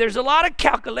 I mean, there's a lot of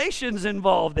calculations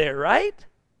involved there, right?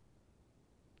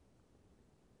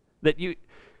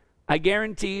 I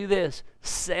guarantee you this,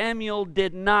 Samuel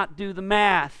did not do the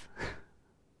math.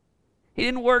 He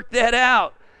didn't work that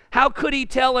out. How could he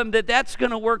tell him that that's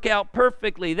going to work out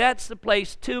perfectly? That's the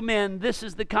place, 2 men, this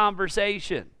is the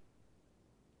conversation.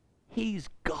 He's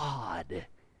God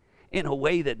in a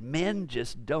way that men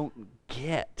just don't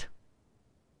get.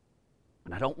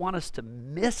 And I don't want us to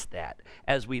miss that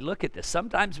as we look at this.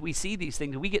 Sometimes we see these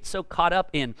things, we get so caught up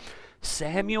in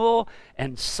Samuel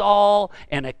and Saul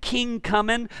and a king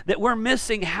coming that we're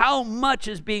missing how much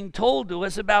is being told to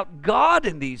us about God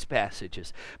in these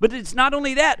passages. But it's not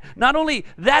only that. Not only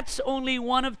that's only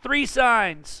one of 3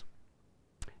 signs.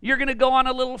 You're going to go on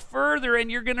a little further and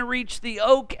you're going to reach the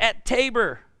oak at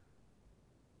Tabor.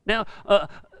 Now,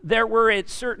 there were at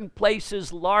certain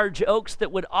places large oaks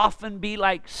that would often be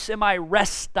like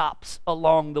semi-rest stops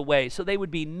along the way. So they would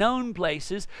be known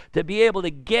places to be able to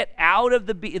get out of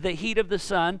the heat of the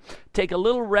sun, take a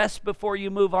little rest before you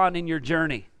move on in your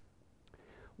journey.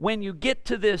 When you get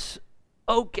to this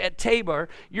oak at Tabor,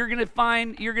 you're going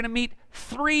to meet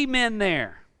 3 men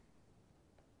there.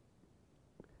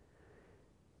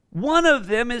 One of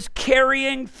them is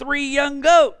carrying 3 young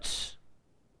goats.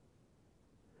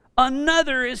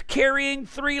 Another is carrying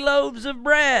 3 loaves of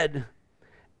bread,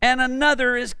 and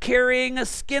another is carrying a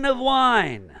skin of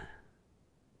wine.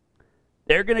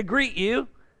 They're going to greet you,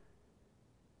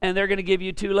 and they're going to give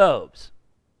you 2 loaves.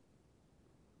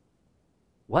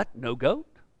 What? No goat?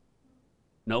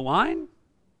 No wine?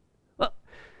 Well,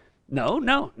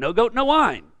 no goat, no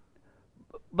wine.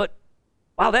 But,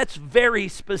 wow, that's very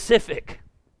specific.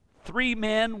 3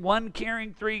 men, one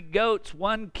carrying 3 goats,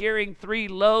 one carrying 3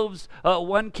 loaves,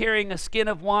 one carrying a skin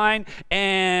of wine,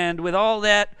 and with all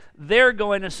that, they're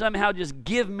going to somehow just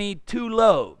give me 2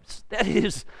 loaves. That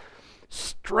is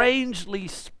strangely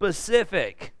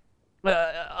specific,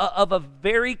 of a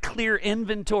very clear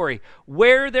inventory,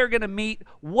 where they're going to meet,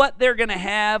 what they're going to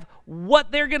have,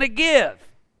 what they're going to give.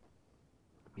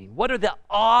 mean? What are the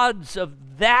odds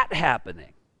of that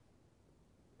happening?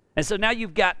 And so now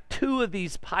you've got two of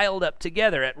these piled up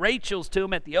together at Rachel's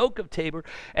tomb at the Oak of Tabor,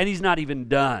 and he's not even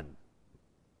done.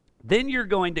 Then you're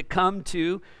going to come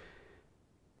to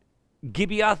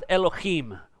Gibeath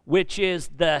Elohim, which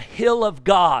is the hill of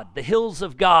God, the hills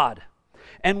of God.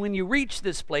 And when you reach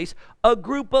this place, a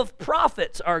group of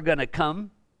prophets are going to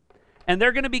come, and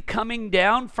they're going to be coming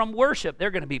down from worship.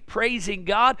 They're going to be praising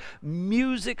God.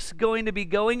 Music's going to be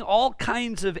going, all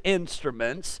kinds of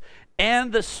instruments.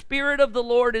 And the Spirit of the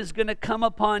Lord is going to come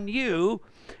upon you,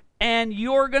 and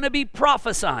you're going to be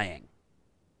prophesying.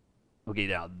 Okay,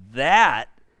 now that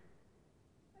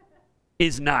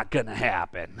is not going to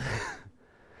happen.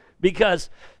 Because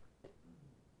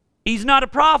he's not a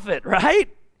prophet, right?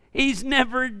 He's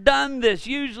never done this.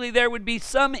 Usually there would be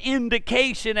some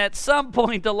indication at some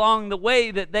point along the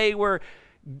way that they were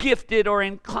gifted or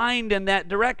inclined in that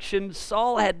direction.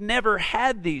 Saul had never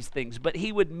had these things, but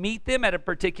he would meet them at a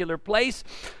particular place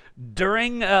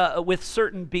during with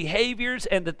certain behaviors,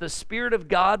 and that the Spirit of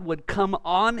God would come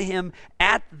on him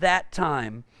at that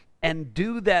time and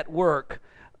do that work.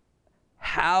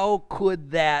 How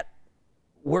could that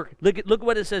work? Look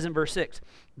what it says in verse 6.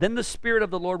 Then the Spirit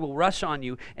of the Lord will rush on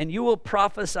you, and you will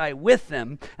prophesy with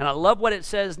them. And I love what it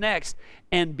says next,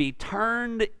 and be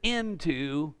turned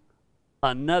into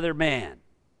another man.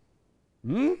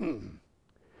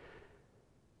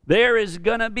 There is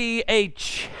going to be a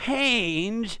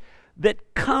change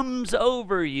that comes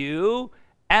over you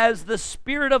as the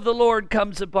Spirit of the Lord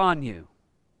comes upon you.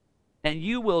 And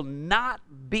you will not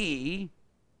be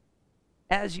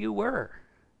as you were.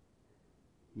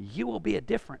 You will be a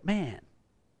different man.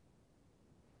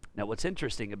 Now, what's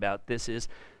interesting about this is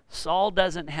Saul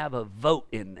doesn't have a vote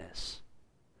in this.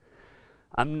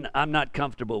 I'm not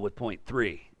comfortable with point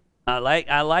 3. I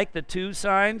like the 2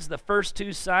 signs. The first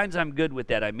 2 signs, I'm good with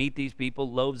that. I meet these people,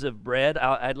 loaves of bread.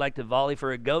 I'd like to volley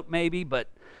for a goat maybe, but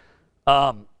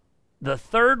the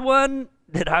third one,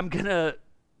 that I'm going to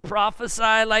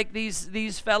prophesy like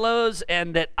these fellows,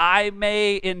 and that I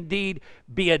may indeed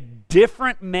be a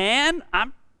different man,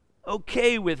 I'm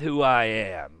okay with who I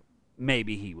am,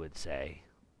 maybe he would say.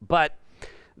 But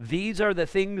these are the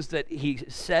things that he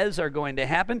says are going to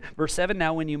happen. Verse 7,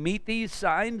 now when you meet these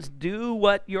signs, do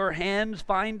what your hands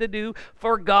find to do,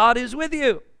 for God is with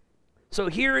you. So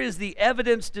here is the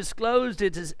evidence disclosed.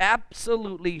 It is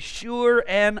absolutely sure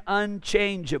and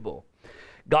unchangeable.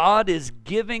 God is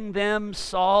giving them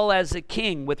Saul as a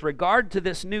king. With regard to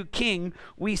this new king,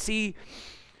 we see,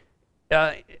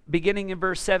 beginning in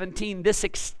verse 17, this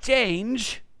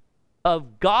exchange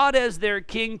of God as their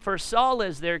king for Saul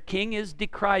as their king is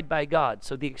decried by God.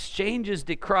 So the exchange is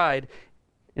decried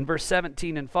in verse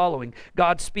 17 and following.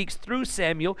 God speaks through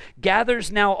Samuel,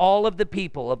 gathers now all of the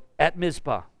people at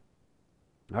Mizpah.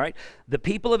 All right, the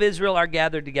people of Israel are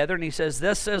gathered together, and he says,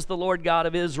 "Thus says the Lord God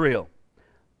of Israel,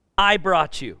 I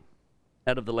brought you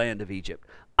out of the land of Egypt.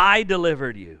 I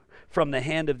delivered you from the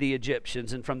hand of the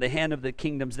Egyptians and from the hand of the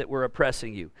kingdoms that were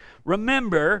oppressing you.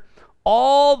 Remember,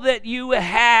 all that you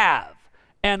have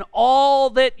and all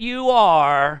that you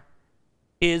are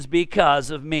is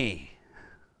because of me.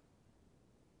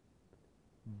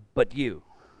 But you,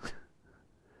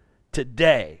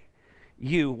 today,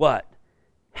 you what?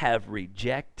 Have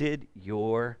rejected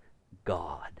your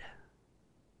God,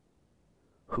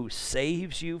 who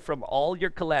saves you from all your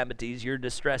calamities, your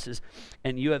distresses,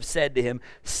 and you have said to him,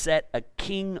 set a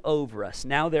king over us.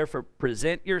 Now therefore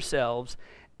present yourselves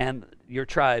and your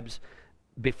tribes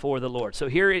before the Lord." So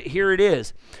here it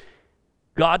is.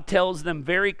 God tells them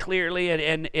very clearly,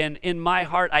 and in my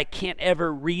heart, I can't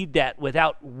ever read that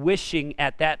without wishing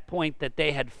at that point that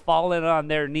they had fallen on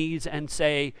their knees and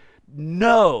say,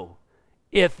 no,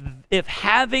 if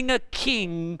having a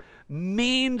king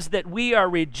means that we are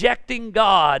rejecting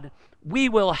God, we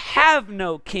will have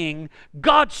no king.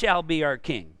 God shall be our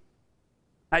king.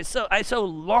 I so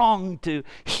long to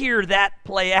hear that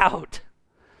play out,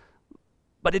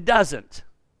 but it doesn't.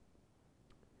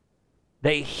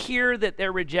 They hear that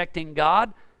they're rejecting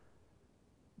God,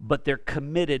 but they're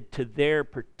committed to their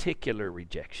particular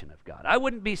rejection of God. I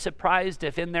wouldn't be surprised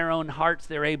if in their own hearts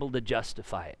they're able to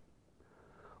justify it.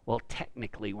 Well,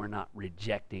 technically, we're not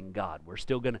rejecting God. We're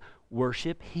still going to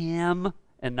worship him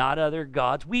and not other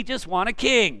gods. We just want a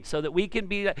king so that we can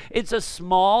be... It's a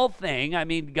small thing. I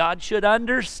mean, God should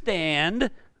understand.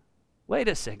 Wait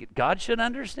a second. God should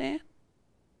understand?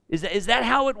 Is that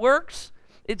how it works?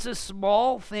 It's a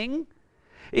small thing?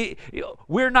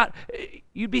 We're not...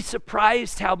 You'd be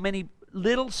surprised how many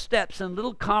little steps and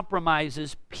little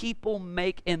compromises people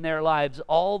make in their lives,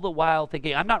 all the while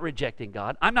thinking, I'm not rejecting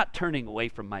God. I'm not turning away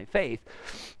from my faith.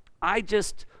 I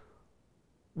just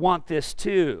want this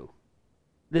too.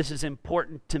 This is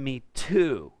important to me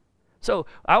too. So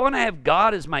I want to have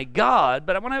God as my God,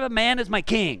 but I want to have a man as my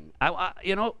king.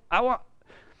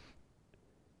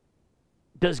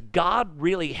 Does God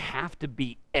really have to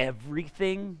be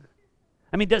everything?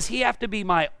 I mean, does he have to be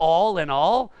my all in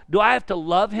all? Do I have to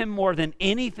love him more than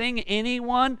anything,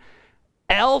 anyone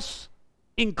else,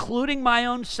 including my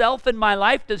own self in my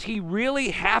life? Does he really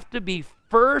have to be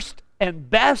first and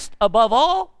best above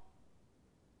all?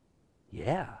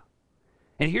 Yeah.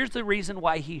 And here's the reason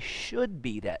why he should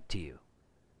be that to you.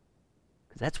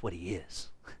 Because that's what he is.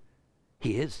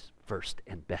 He is first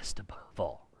and best above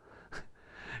all.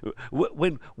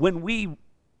 When we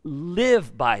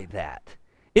live by that,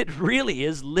 it really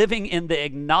is living in the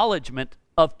acknowledgement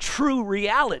of true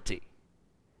reality.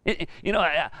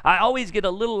 I always get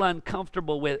a little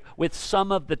uncomfortable with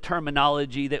some of the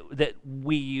terminology that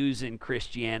we use in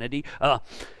Christianity.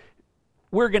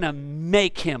 We're going to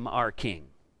make him our king.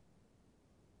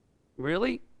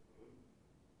 Really?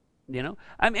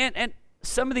 And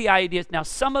some of the ideas, now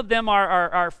some of them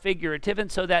are figurative,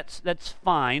 and so that's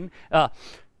fine.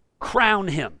 Crown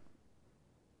him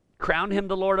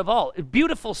the Lord of all. A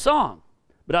beautiful song.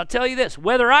 But I'll tell you this,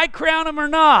 whether I crown him or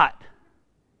not,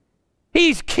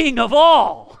 he's king of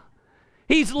all.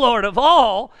 He's Lord of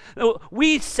all.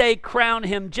 We say crown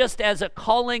him just as a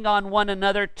calling on one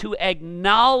another to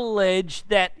acknowledge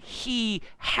that he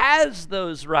has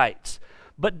those rights.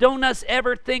 But don't us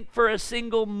ever think for a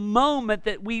single moment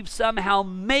that we've somehow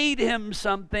made him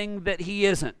something that he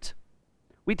isn't.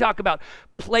 We talk about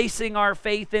placing our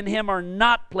faith in him or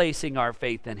not placing our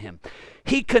faith in him.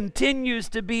 He continues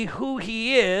to be who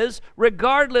he is,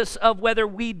 regardless of whether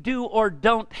we do or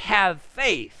don't have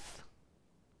faith.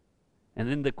 And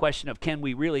then the question of, can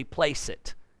we really place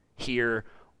it here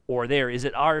or there? Is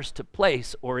it ours to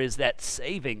place, or is that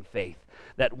saving faith,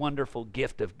 that wonderful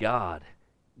gift of God,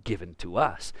 given to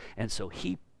us? And so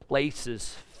he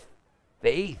places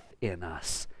faith in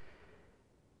us,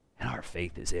 and our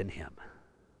faith is in him.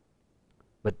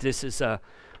 But this is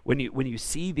when you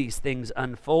see these things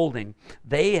unfolding,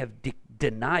 they have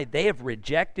denied, they have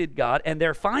rejected God, and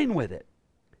they're fine with it.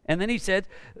 And then he said,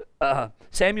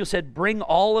 Samuel said, bring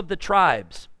all of the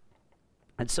tribes.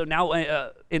 And so now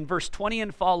in verse 20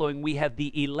 and following, we have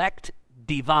the elect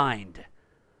divined.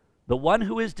 The one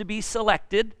who is to be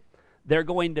selected, they're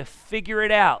going to figure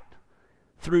it out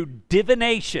through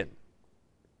divination,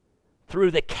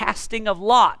 through the casting of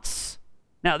lots.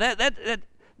 Now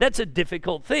that's a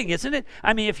difficult thing, isn't it?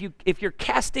 I mean, if you're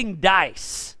casting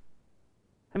dice,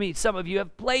 I mean, some of you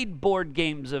have played board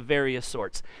games of various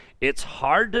sorts. It's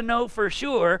hard to know for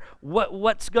sure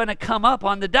what's going to come up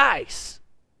on the dice.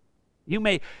 You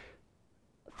may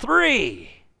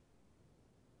 3,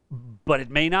 but it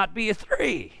may not be a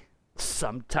 3.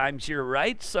 Sometimes you're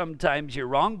right, sometimes you're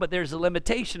wrong, but there's a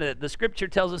limitation to it. The scripture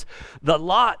tells us the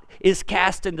lot is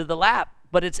cast into the lap,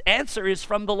 but its answer is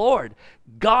from the Lord.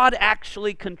 God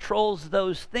actually controls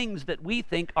those things that we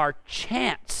think are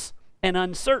chance and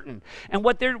uncertain. And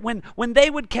when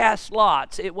they would cast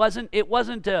lots, it wasn't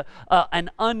an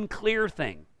unclear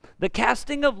thing. The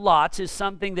casting of lots is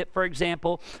something that, for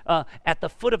example, at the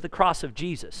foot of the cross of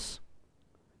Jesus,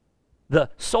 the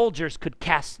soldiers could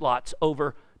cast lots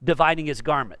over dividing his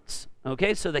garments.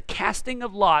 Okay, so the casting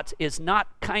of lots is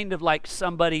not kind of like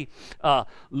somebody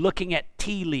looking at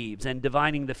tea leaves and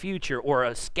divining the future, or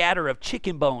a scatter of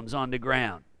chicken bones on the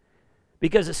ground.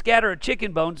 Because a scatter of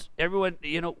chicken bones, everyone,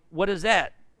 what is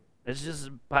that? It's just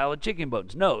a pile of chicken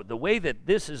bones. No, the way that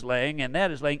this is laying and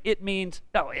that is laying, it means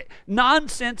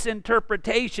nonsense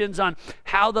interpretations on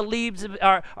how the leaves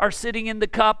are sitting in the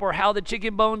cup, or how the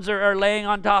chicken bones are laying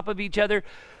on top of each other,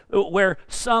 where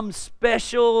some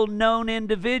special known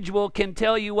individual can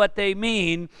tell you what they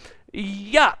mean.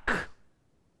 Yuck.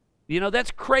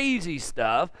 That's crazy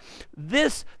stuff.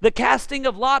 The casting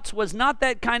of lots was not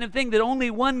that kind of thing that only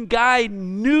one guy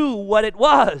knew what it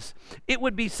was. It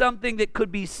would be something that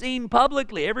could be seen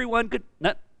publicly. Everyone could,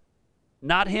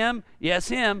 not him, yes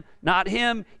him, not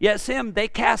him, yes him. They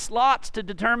cast lots to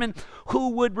determine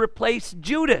who would replace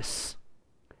Judas.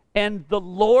 And the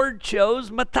Lord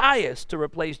chose Matthias to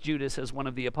replace Judas as one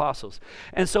of the apostles.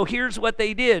 And so here's what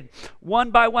they did. One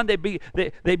by one,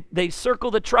 they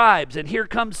circle the tribes, and here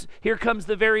comes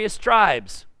the various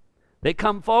tribes. They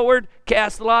come forward,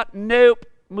 cast the lot, nope,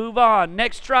 move on.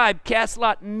 Next tribe, cast the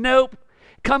lot, nope.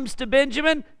 Comes to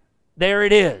Benjamin, there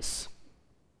it is.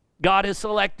 God has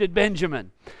selected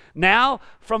Benjamin. Now,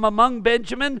 from among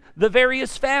Benjamin, the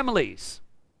various families.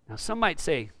 Now, some might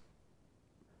say,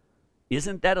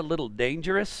 isn't that a little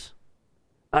dangerous?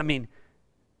 I mean,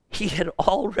 he had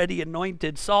already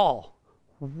anointed Saul.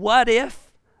 What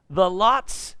if the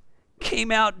lots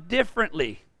came out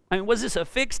differently. I mean, was this a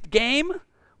fixed game?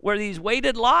 Were these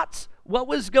weighted lots? What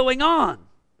was going on?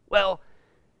 Well,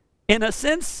 in a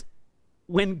sense,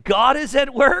 when God is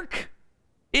at work,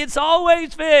 it's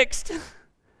always fixed.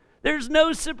 There's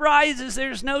no surprises.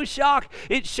 There's no shock.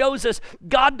 It shows us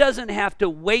God doesn't have to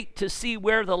wait to see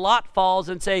where the lot falls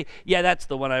and say, yeah, that's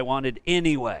the one I wanted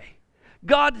anyway.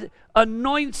 God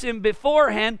anoints him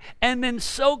beforehand and then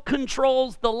so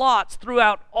controls the lots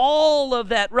throughout all of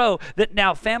that row that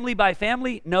now family by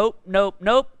family, nope,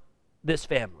 this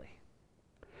family.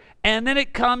 And then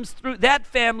it comes through that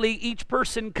family, each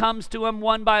person comes to him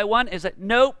one by one. Is it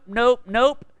nope.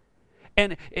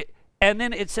 And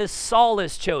then it says Saul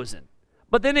is chosen.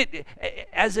 But then it,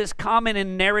 as is common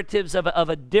in narratives of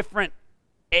a different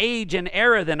age and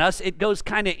era than us, it goes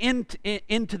kind of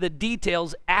into the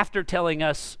details after telling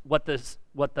us what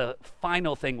the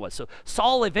final thing was. So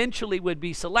Saul eventually would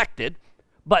be selected,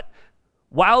 but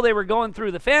while they were going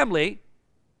through the family,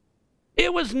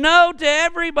 it was no to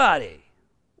everybody.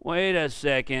 Wait a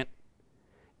second.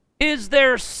 Is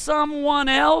there someone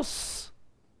else?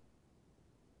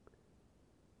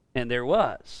 And there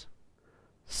was.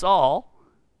 Saul,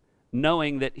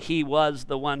 knowing that he was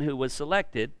the one who was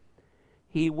selected,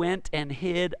 he went and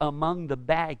hid among the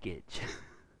baggage.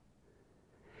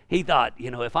 He thought,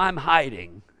 if I'm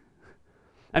hiding,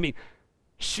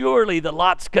 surely the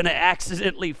lot's going to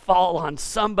accidentally fall on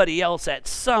somebody else at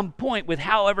some point with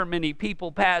however many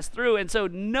people pass through. And so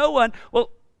no one,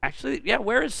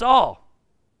 where is Saul?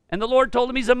 And the Lord told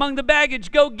him he's among the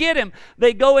baggage. Go get him.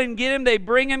 They go and get him. They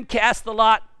bring him, cast the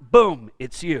lot. Boom,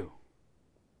 it's you.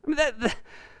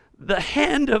 The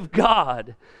hand of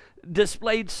God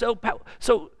displayed so powerful.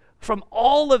 So from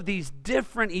all of these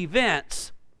different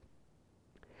events,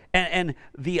 and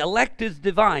the elect is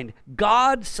divine,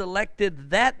 God selected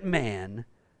that man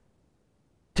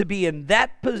to be in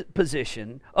that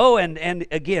position. Oh, and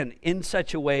again, in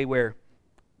such a way where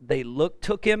they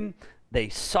took him, they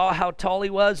saw how tall he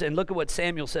was, and look at what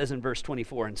Samuel says in verse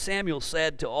 24. And Samuel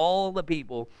said to all the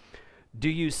people, do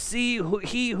you see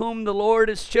he whom the Lord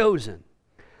has chosen?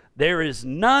 There is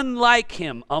none like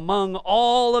him among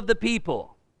all of the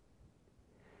people.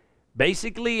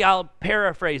 Basically, I'll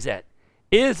paraphrase that.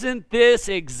 Isn't this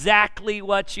exactly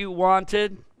what you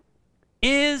wanted?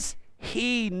 Is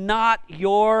he not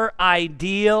your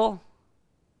ideal?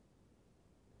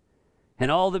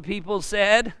 And all the people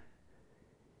said,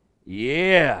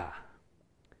 yeah.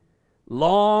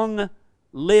 Long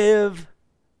live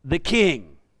the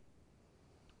king.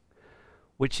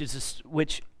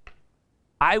 Which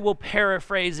I will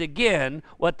paraphrase again.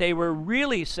 What they were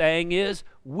really saying is,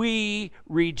 we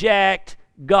reject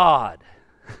God.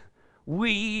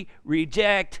 We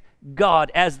reject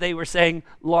God, as they were saying,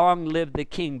 long live the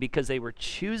king, because they were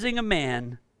choosing a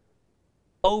man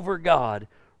over God,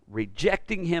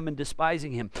 rejecting him and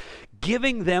despising him,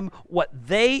 giving them what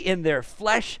they in their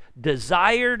flesh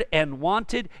desired and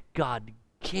wanted. God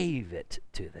gave it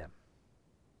to them.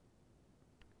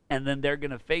 And then they're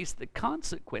going to face the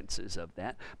consequences of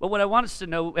that. But what I want us to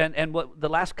know, and what the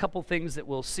last couple things that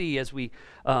we'll see as we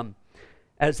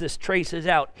as this traces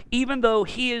out, even though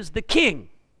he is the king,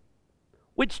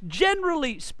 which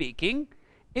generally speaking,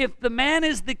 if the man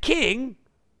is the king,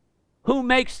 who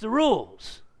makes the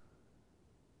rules?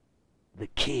 The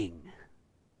king.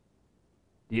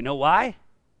 Do you know why?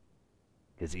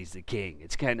 Because he's the king.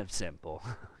 It's kind of simple,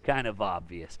 kind of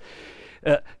obvious.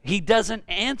 He doesn't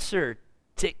answer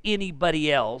to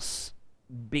anybody else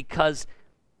because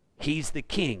he's the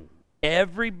king.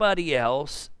 Everybody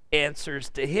else answers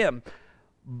to him,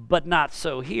 but not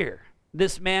so here.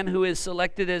 This man who is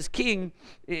selected as king,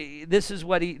 this is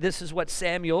what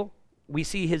Samuel, we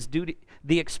see his duty,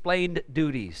 the explained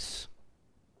duties.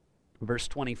 Verse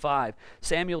 25,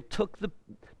 Samuel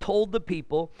told the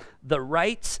people the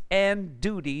rights and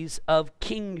duties of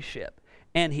kingship,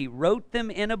 and he wrote them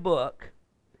in a book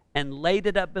and laid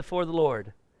it up before the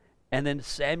Lord. And then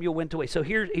Samuel went away. So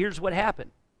here's what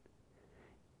happened.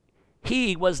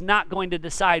 He was not going to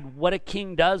decide what a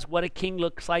king does, what a king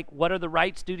looks like, what are the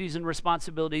rights, duties, and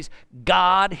responsibilities.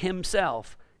 God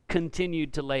himself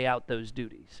continued to lay out those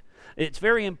duties. It's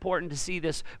very important to see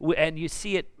this, and you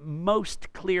see it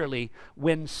most clearly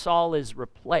when Saul is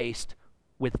replaced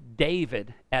with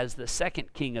David as the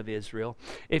second king of Israel.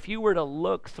 If you were to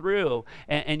look through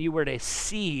and you were to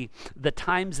see the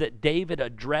times that David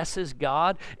addresses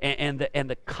God and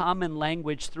the common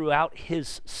language throughout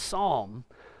his psalm,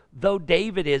 though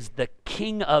David is the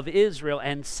king of Israel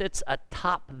and sits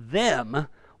atop them,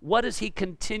 what does he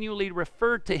continually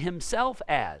refer to himself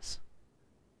as?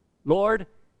 Lord,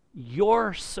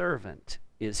 your servant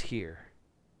is here.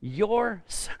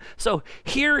 So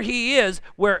here he is,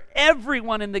 where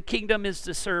everyone in the kingdom is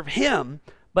to serve him,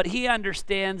 but he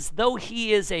understands, though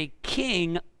he is a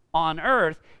king on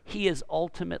earth, he is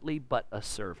ultimately but a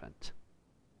servant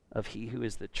of he who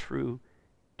is the true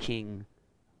king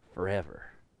forever.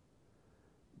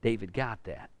 David got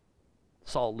that.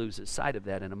 Saul loses sight of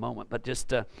that in a moment. But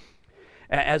just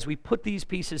as we put these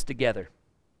pieces together,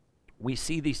 we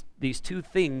see these two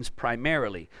things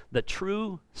primarily: the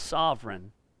true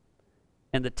sovereign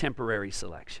and the temporary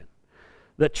selection.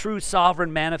 The true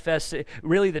sovereign manifests,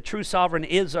 really the true sovereign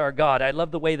is our God. I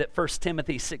love the way that 1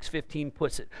 Timothy 6:15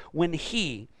 puts it. When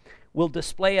he will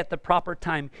display at the proper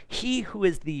time, he who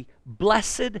is the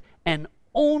blessed and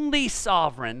only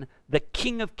sovereign, the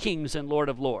King of kings and Lord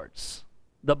of lords.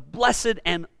 The blessed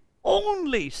and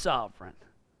only sovereign,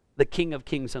 the King of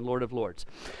kings and Lord of lords.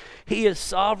 He is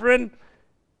sovereign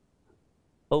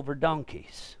over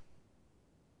donkeys.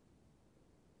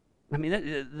 I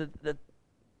mean,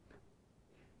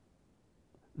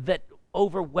 that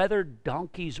over whether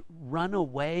donkeys run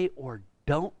away or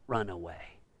don't run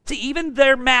away. See, even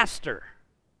their master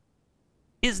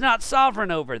is not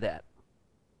sovereign over that.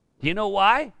 Do you know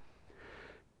why?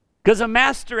 Because a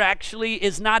master actually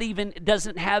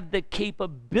doesn't have the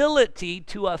capability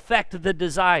to affect the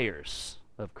desires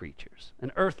of creatures.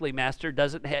 An earthly master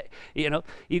doesn't have,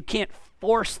 you can't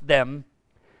force them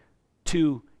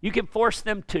to, you can force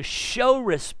them to show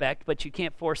respect, but you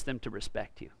can't force them to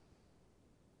respect you.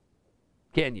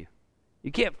 Can you?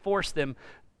 You can't force them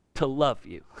to love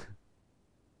you.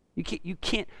 You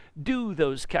can't do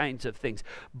those kinds of things.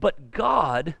 But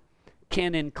God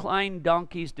can incline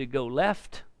donkeys to go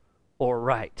left or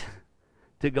right,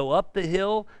 to go up the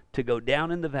hill, to go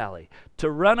down in the valley,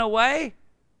 to run away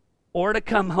or to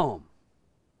come home.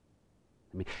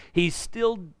 I mean, he's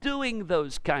still doing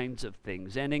those kinds of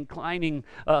things and inclining.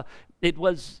 It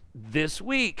was this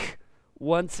week,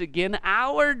 once again,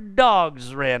 our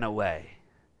dogs ran away.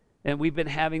 And we've been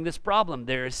having this problem.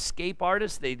 They're escape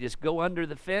artists. They just go under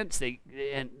the fence.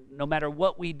 And no matter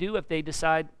what we do, if they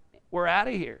decide we're out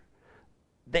of here,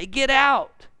 they get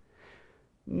out.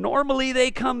 Normally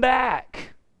they come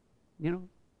back,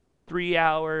 3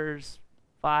 hours,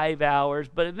 5 hours,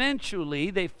 but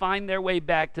eventually they find their way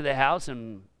back to the house,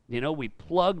 and we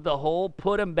plug the hole,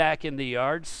 put them back in the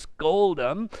yard, scold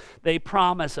them. They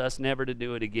promise us never to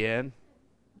do it again.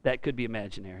 That could be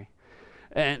imaginary.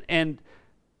 And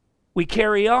we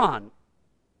carry on.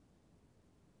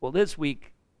 Well, this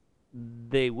week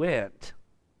they went.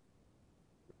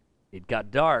 It got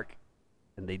dark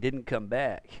and they didn't come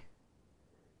back.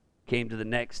 Came to the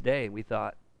next day and we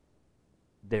thought,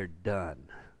 they're done.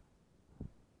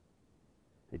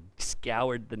 They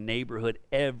scoured the neighborhood,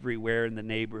 everywhere in the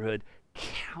neighborhood,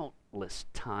 countless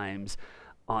times,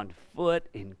 on foot,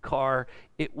 in car.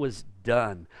 It was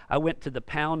done. I went to the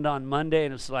pound on Monday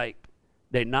and it's like,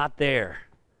 they're not there.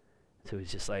 So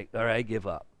he's just like, all right, I give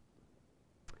up.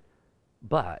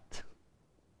 But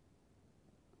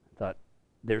I thought,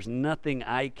 there's nothing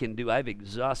I can do. I've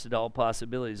exhausted all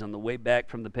possibilities. On the way back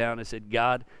from the pound, I said,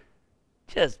 God,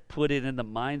 just put it in the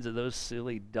minds of those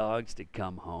silly dogs to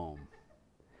come home.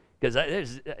 Because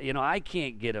I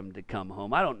can't get them to come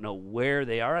home. I don't know where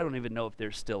they are. I don't even know if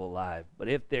they're still alive. But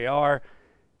if they are,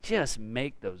 just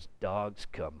make those dogs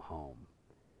come home.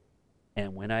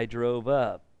 And when I drove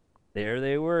up, there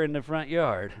they were in the front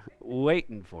yard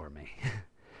waiting for me.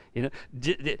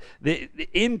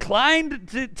 Inclined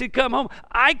to come home.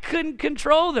 I couldn't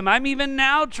control them. I'm even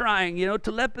now trying,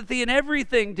 telepathy and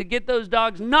everything to get those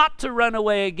dogs not to run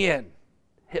away again.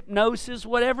 Hypnosis,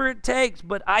 whatever it takes,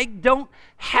 but I don't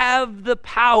have the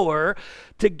power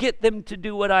to get them to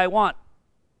do what I want.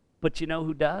 But you know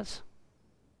who does?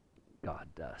 God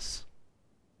does.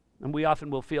 And we often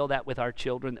will feel that with our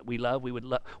children that we love.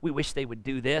 We wish they would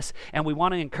do this, and we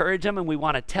want to encourage them, and we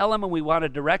want to tell them, and we want to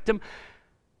direct them.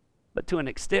 But to an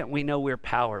extent, we know we're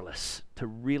powerless to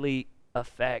really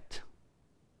affect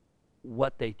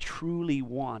what they truly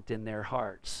want in their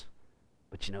hearts.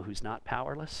 But you know who's not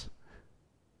powerless?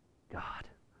 God.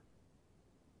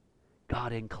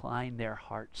 God, incline their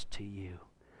hearts to you.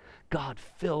 God,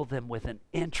 fill them with an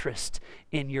interest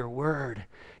in your word.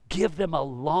 Give them a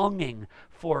longing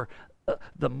for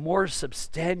the more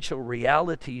substantial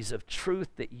realities of truth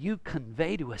that you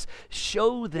convey to us.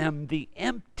 Show them the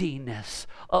emptiness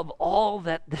of all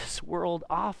that this world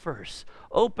offers.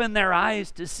 Open their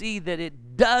eyes to see that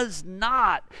it does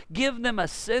not. Give them a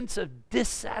sense of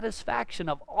dissatisfaction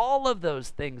of all of those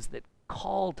things that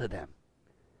call to them.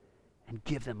 And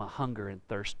give them a hunger and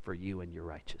thirst for you and your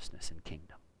righteousness and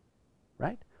kingdom.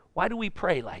 Right? Why do we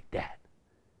pray like that?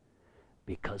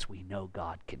 Because we know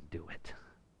God can do it.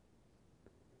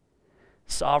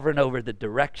 sovereign over the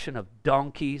direction of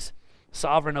donkeys,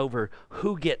 sovereign over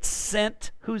who gets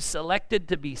sent, who's selected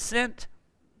to be sent,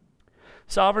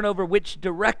 sovereign over which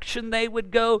direction they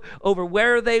would go, over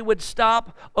where they would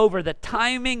stop, over the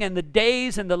timing and the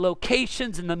days and the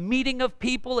locations and the meeting of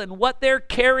people and what they're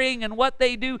carrying and what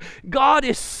they do. God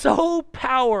is so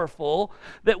powerful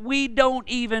that we don't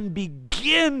even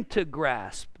begin to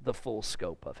grasp the full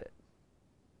scope of it.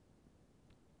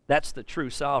 That's the true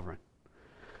sovereign.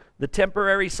 The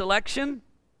temporary selection,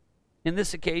 in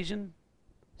this occasion,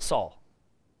 Saul.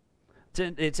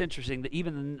 It's interesting that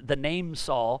even the name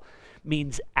Saul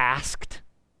means asked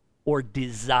or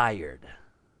desired.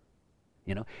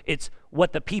 You know, it's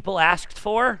what the people asked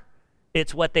for,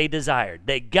 it's what they desired.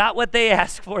 They got what they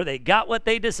asked for, they got what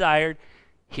they desired.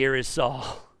 Here is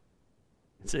Saul.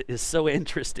 It's so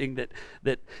interesting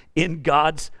that in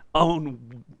God's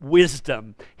own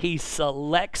wisdom, he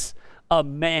selects a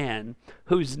man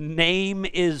whose name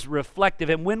is reflective.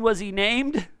 And when was he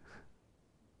named?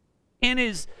 In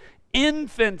his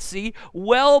infancy,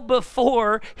 well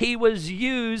before he was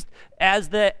used as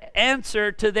the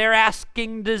answer to their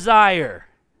asking desire.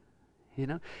 You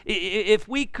know, if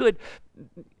we could,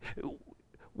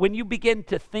 when you begin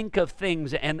to think of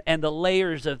things and the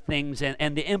layers of things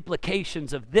and the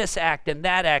implications of this act and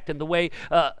that act and the way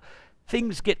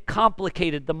things get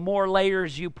complicated, the more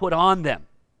layers you put on them.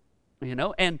 You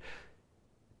know, and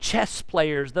chess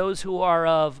players, those who are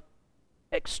of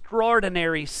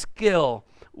extraordinary skill,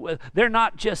 they're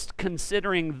not just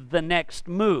considering the next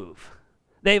move.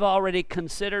 They've already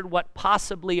considered what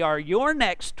possibly are your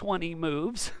next 20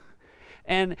 moves,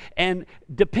 and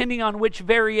depending on which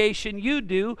variation you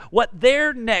do, what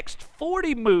their next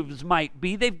 40 moves might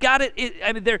be. They've got it.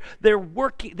 I mean, they're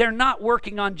working. They're not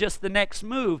working on just the next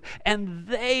move, and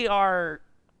they are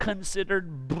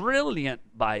considered brilliant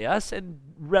by us, and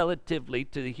relatively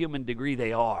to the human degree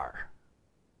they are.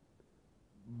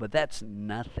 But that's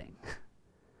nothing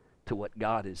to what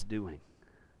God is doing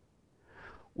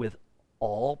with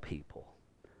all people,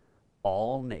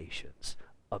 all nations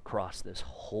across this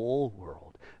whole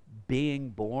world, being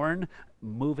born,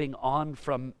 moving on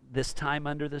from this time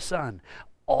under the sun,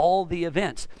 all the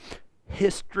events,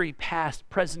 history, past,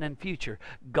 present, and future.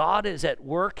 God is at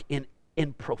work in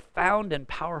profound and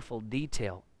powerful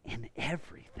detail in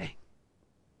everything,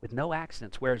 with no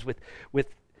accidents. Whereas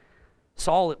with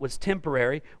Saul, it was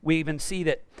temporary. We even see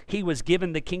that he was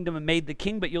given the kingdom and made the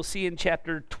king, but you'll see in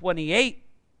chapter 28,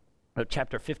 or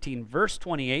chapter 15, verse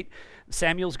 28,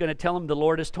 Samuel's going to tell him the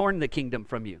Lord has torn the kingdom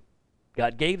from you.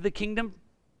 God gave the kingdom,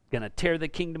 going to tear the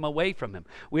kingdom away from him.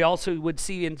 We also would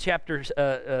see in chapter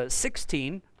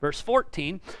 16, verse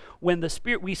 14, when the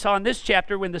Spirit, we saw in this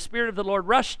chapter, when the Spirit of the Lord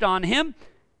rushed on him,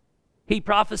 he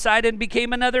prophesied and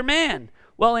became another man.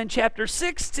 Well, in chapter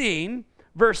 16,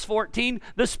 verse 14,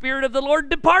 the Spirit of the Lord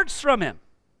departs from him.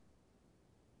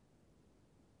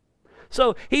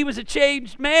 So he was a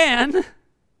changed man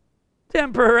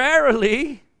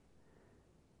temporarily.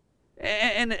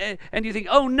 And you think,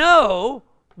 oh no,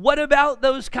 what about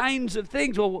those kinds of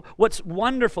things? Well, what's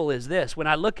wonderful is this. When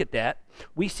I look at that,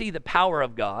 we see the power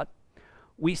of God.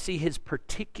 We see his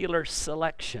particular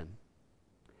selection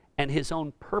and his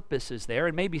own purposes there.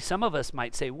 And maybe some of us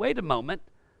might say, wait a moment.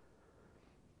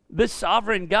 This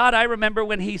sovereign God, I remember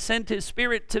when he sent his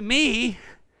Spirit to me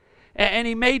and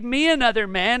he made me another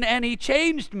man and he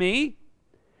changed me.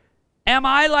 Am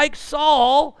I, like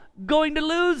Saul, going to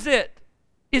lose it?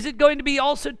 Is it going to be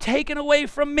also taken away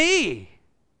from me?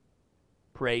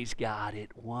 Praise God,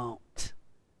 it won't.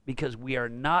 Because we are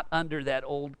not under that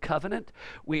old covenant.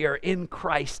 We are in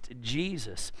Christ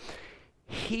Jesus.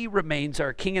 He remains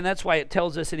our king, and that's why it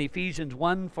tells us in Ephesians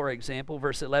 1, for example,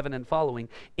 verse 11 and following,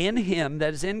 in him,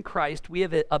 that is in Christ, we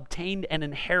have obtained an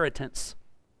inheritance,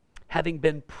 having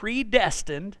been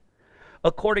predestined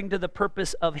according to the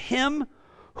purpose of him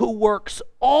who works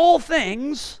all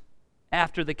things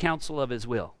after the counsel of his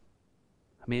will.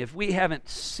 I mean, if we haven't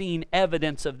seen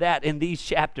evidence of that in these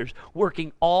chapters,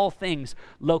 working all things,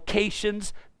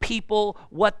 locations, people,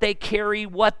 what they carry,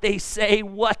 what they say,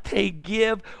 what they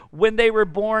give, when they were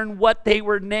born, what they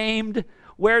were named,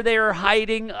 where they are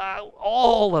hiding,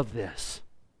 all of this.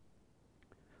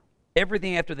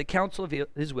 Everything after the counsel of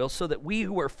his will, so that we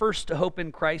who are first to hope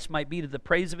in Christ might be to the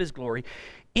praise of his glory.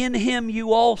 In him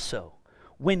you also,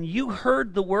 when you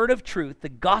heard the word of truth, the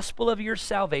gospel of your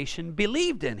salvation,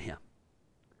 believed in him.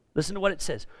 Listen to what it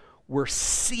says. We're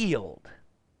sealed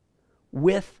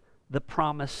with the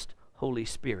promised Holy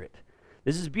Spirit.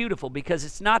 This is beautiful because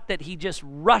it's not that he just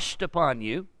rushed upon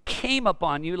you, came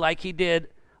upon you like he did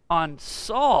on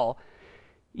Saul.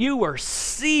 You were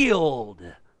sealed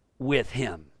with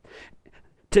him.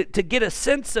 to get a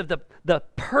sense of the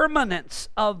permanence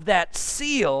of that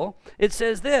seal, it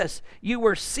says this: you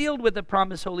were sealed with the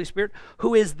promised Holy Spirit,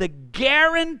 who is the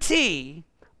guarantee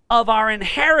of our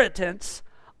inheritance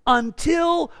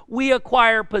until we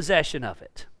acquire possession of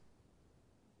it,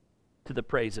 to the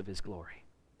praise of his glory.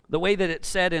 The way that it's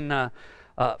said in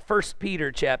 1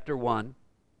 Peter chapter 1,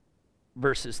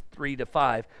 verses 3 to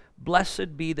 5,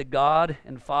 blessed be the God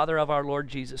and Father of our Lord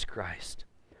Jesus Christ,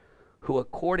 who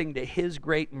according to his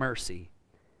great mercy,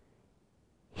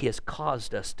 he has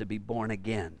caused us to be born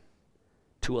again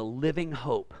to a living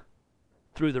hope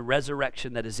through the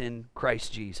resurrection that is in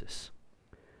Christ Jesus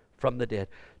from the dead,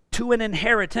 to an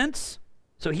inheritance.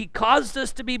 So he caused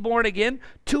us to be born again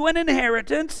to an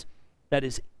inheritance that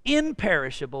is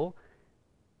imperishable,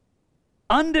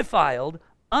 undefiled,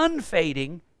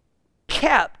 unfading,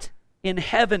 kept in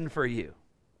heaven for you.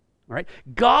 All right?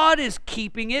 God is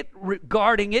keeping it,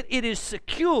 guarding it. It is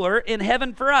secure in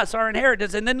heaven for us, our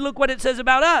inheritance. And then look what it says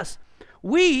about us.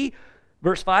 We,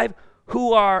 verse 5,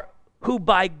 who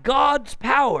by God's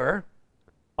power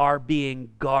are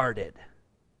being guarded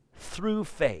through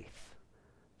faith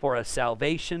for a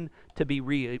salvation to be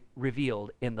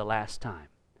revealed in the last time.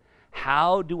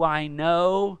 How do I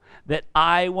know that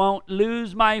I won't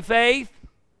lose my faith?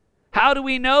 How do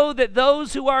we know that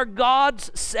those who are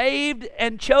God's saved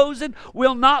and chosen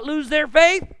will not lose their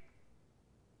faith?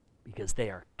 Because they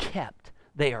are kept,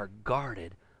 they are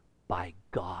guarded by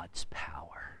God's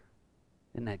power.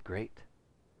 Isn't that great?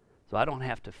 So I don't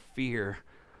have to fear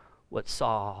what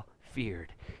Saul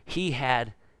feared. He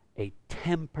had a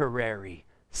temporary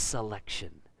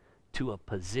selection to a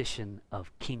position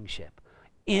of kingship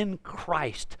in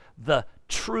Christ, the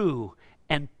true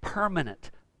and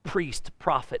permanent priest,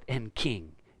 prophet, and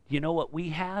king. You know what we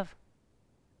have?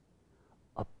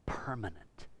 A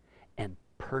permanent and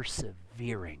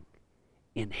persevering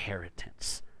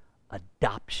inheritance,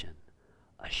 adoption,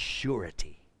 a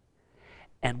surety.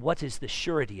 And what is the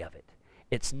surety of it?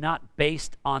 It's not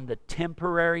based on the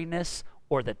temporariness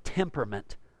or the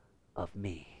temperament of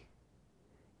me.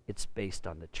 It's based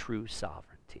on the true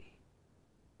sovereignty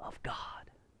of God.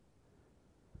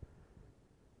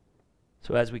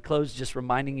 So as we close, just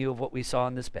reminding you of what we saw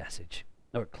in this passage,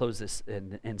 or close this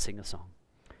and sing a song.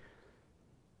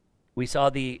 We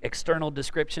saw the external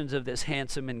descriptions of this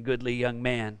handsome and goodly young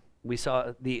man. We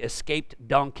saw the escaped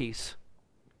donkeys.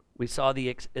 We saw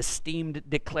the esteemed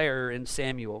declarer in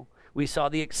Samuel. We saw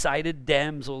the excited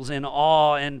damsels in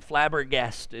awe and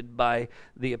flabbergasted by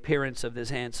the appearance of this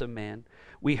handsome man.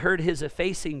 We heard his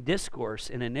effacing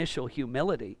discourse in initial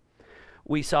humility.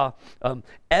 We saw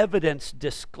evidence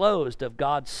disclosed of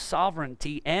God's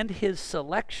sovereignty and his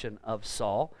selection of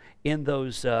Saul in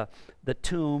those the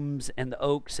tombs and the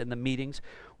oaks and the meetings.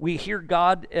 We hear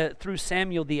God, through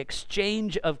Samuel, the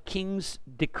exchange of kings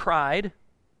decried.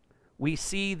 We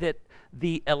see that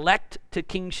the elect to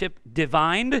kingship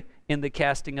divined in the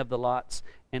casting of the lots,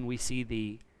 and we see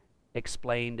the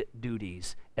explained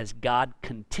duties as God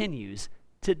continues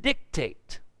to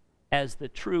dictate as the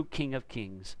true King of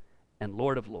Kings and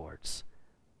Lord of Lords,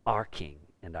 our King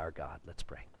and our God. Let's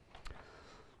pray.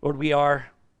 Lord, we are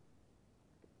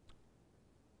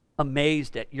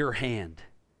amazed at your hand.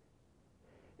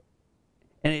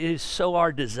 And it is so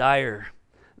our desire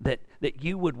that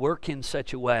you would work in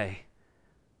such a way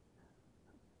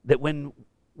that when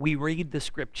we read the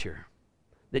Scripture,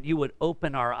 that you would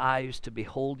open our eyes to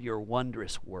behold your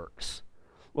wondrous works.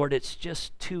 Lord, it's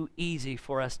just too easy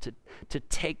for us to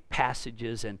take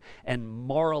passages and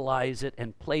moralize it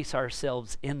and place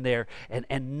ourselves in there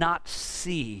and not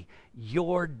see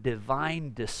your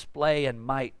divine display and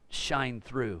might shine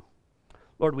through.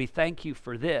 Lord, we thank you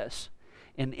for this.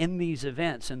 And in these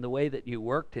events, in the way that you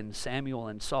worked in Samuel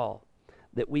and Saul,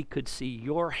 that we could see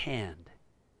your hand,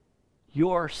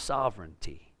 your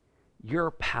sovereignty,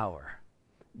 your power.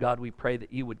 God, we pray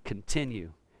that you would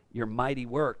continue your mighty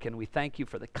work, and we thank you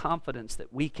for the confidence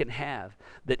that we can have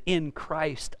that in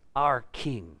Christ our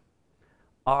King,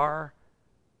 our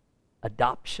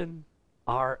adoption,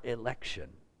 our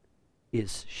election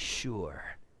is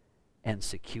sure and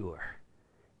secure,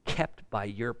 kept by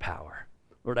your power.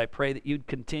 Lord, I pray that you'd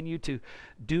continue to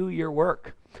do your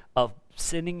work of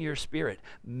sending your Spirit,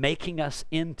 making us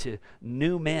into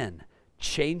new men,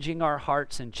 changing our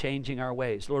hearts and changing our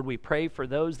ways. Lord, we pray for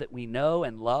those that we know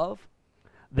and love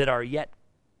that are yet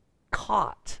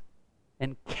caught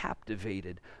and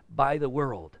captivated by the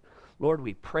world. Lord,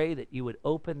 we pray that you would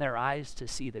open their eyes to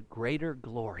see the greater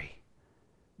glory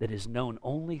that is known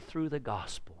only through the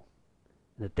gospel,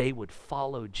 that they would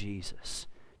follow Jesus.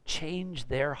 Change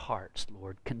their hearts,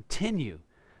 Lord. Continue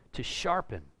to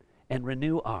sharpen and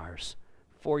renew ours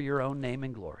for your own name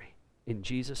and glory. In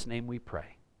Jesus' name we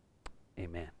pray.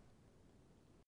 Amen.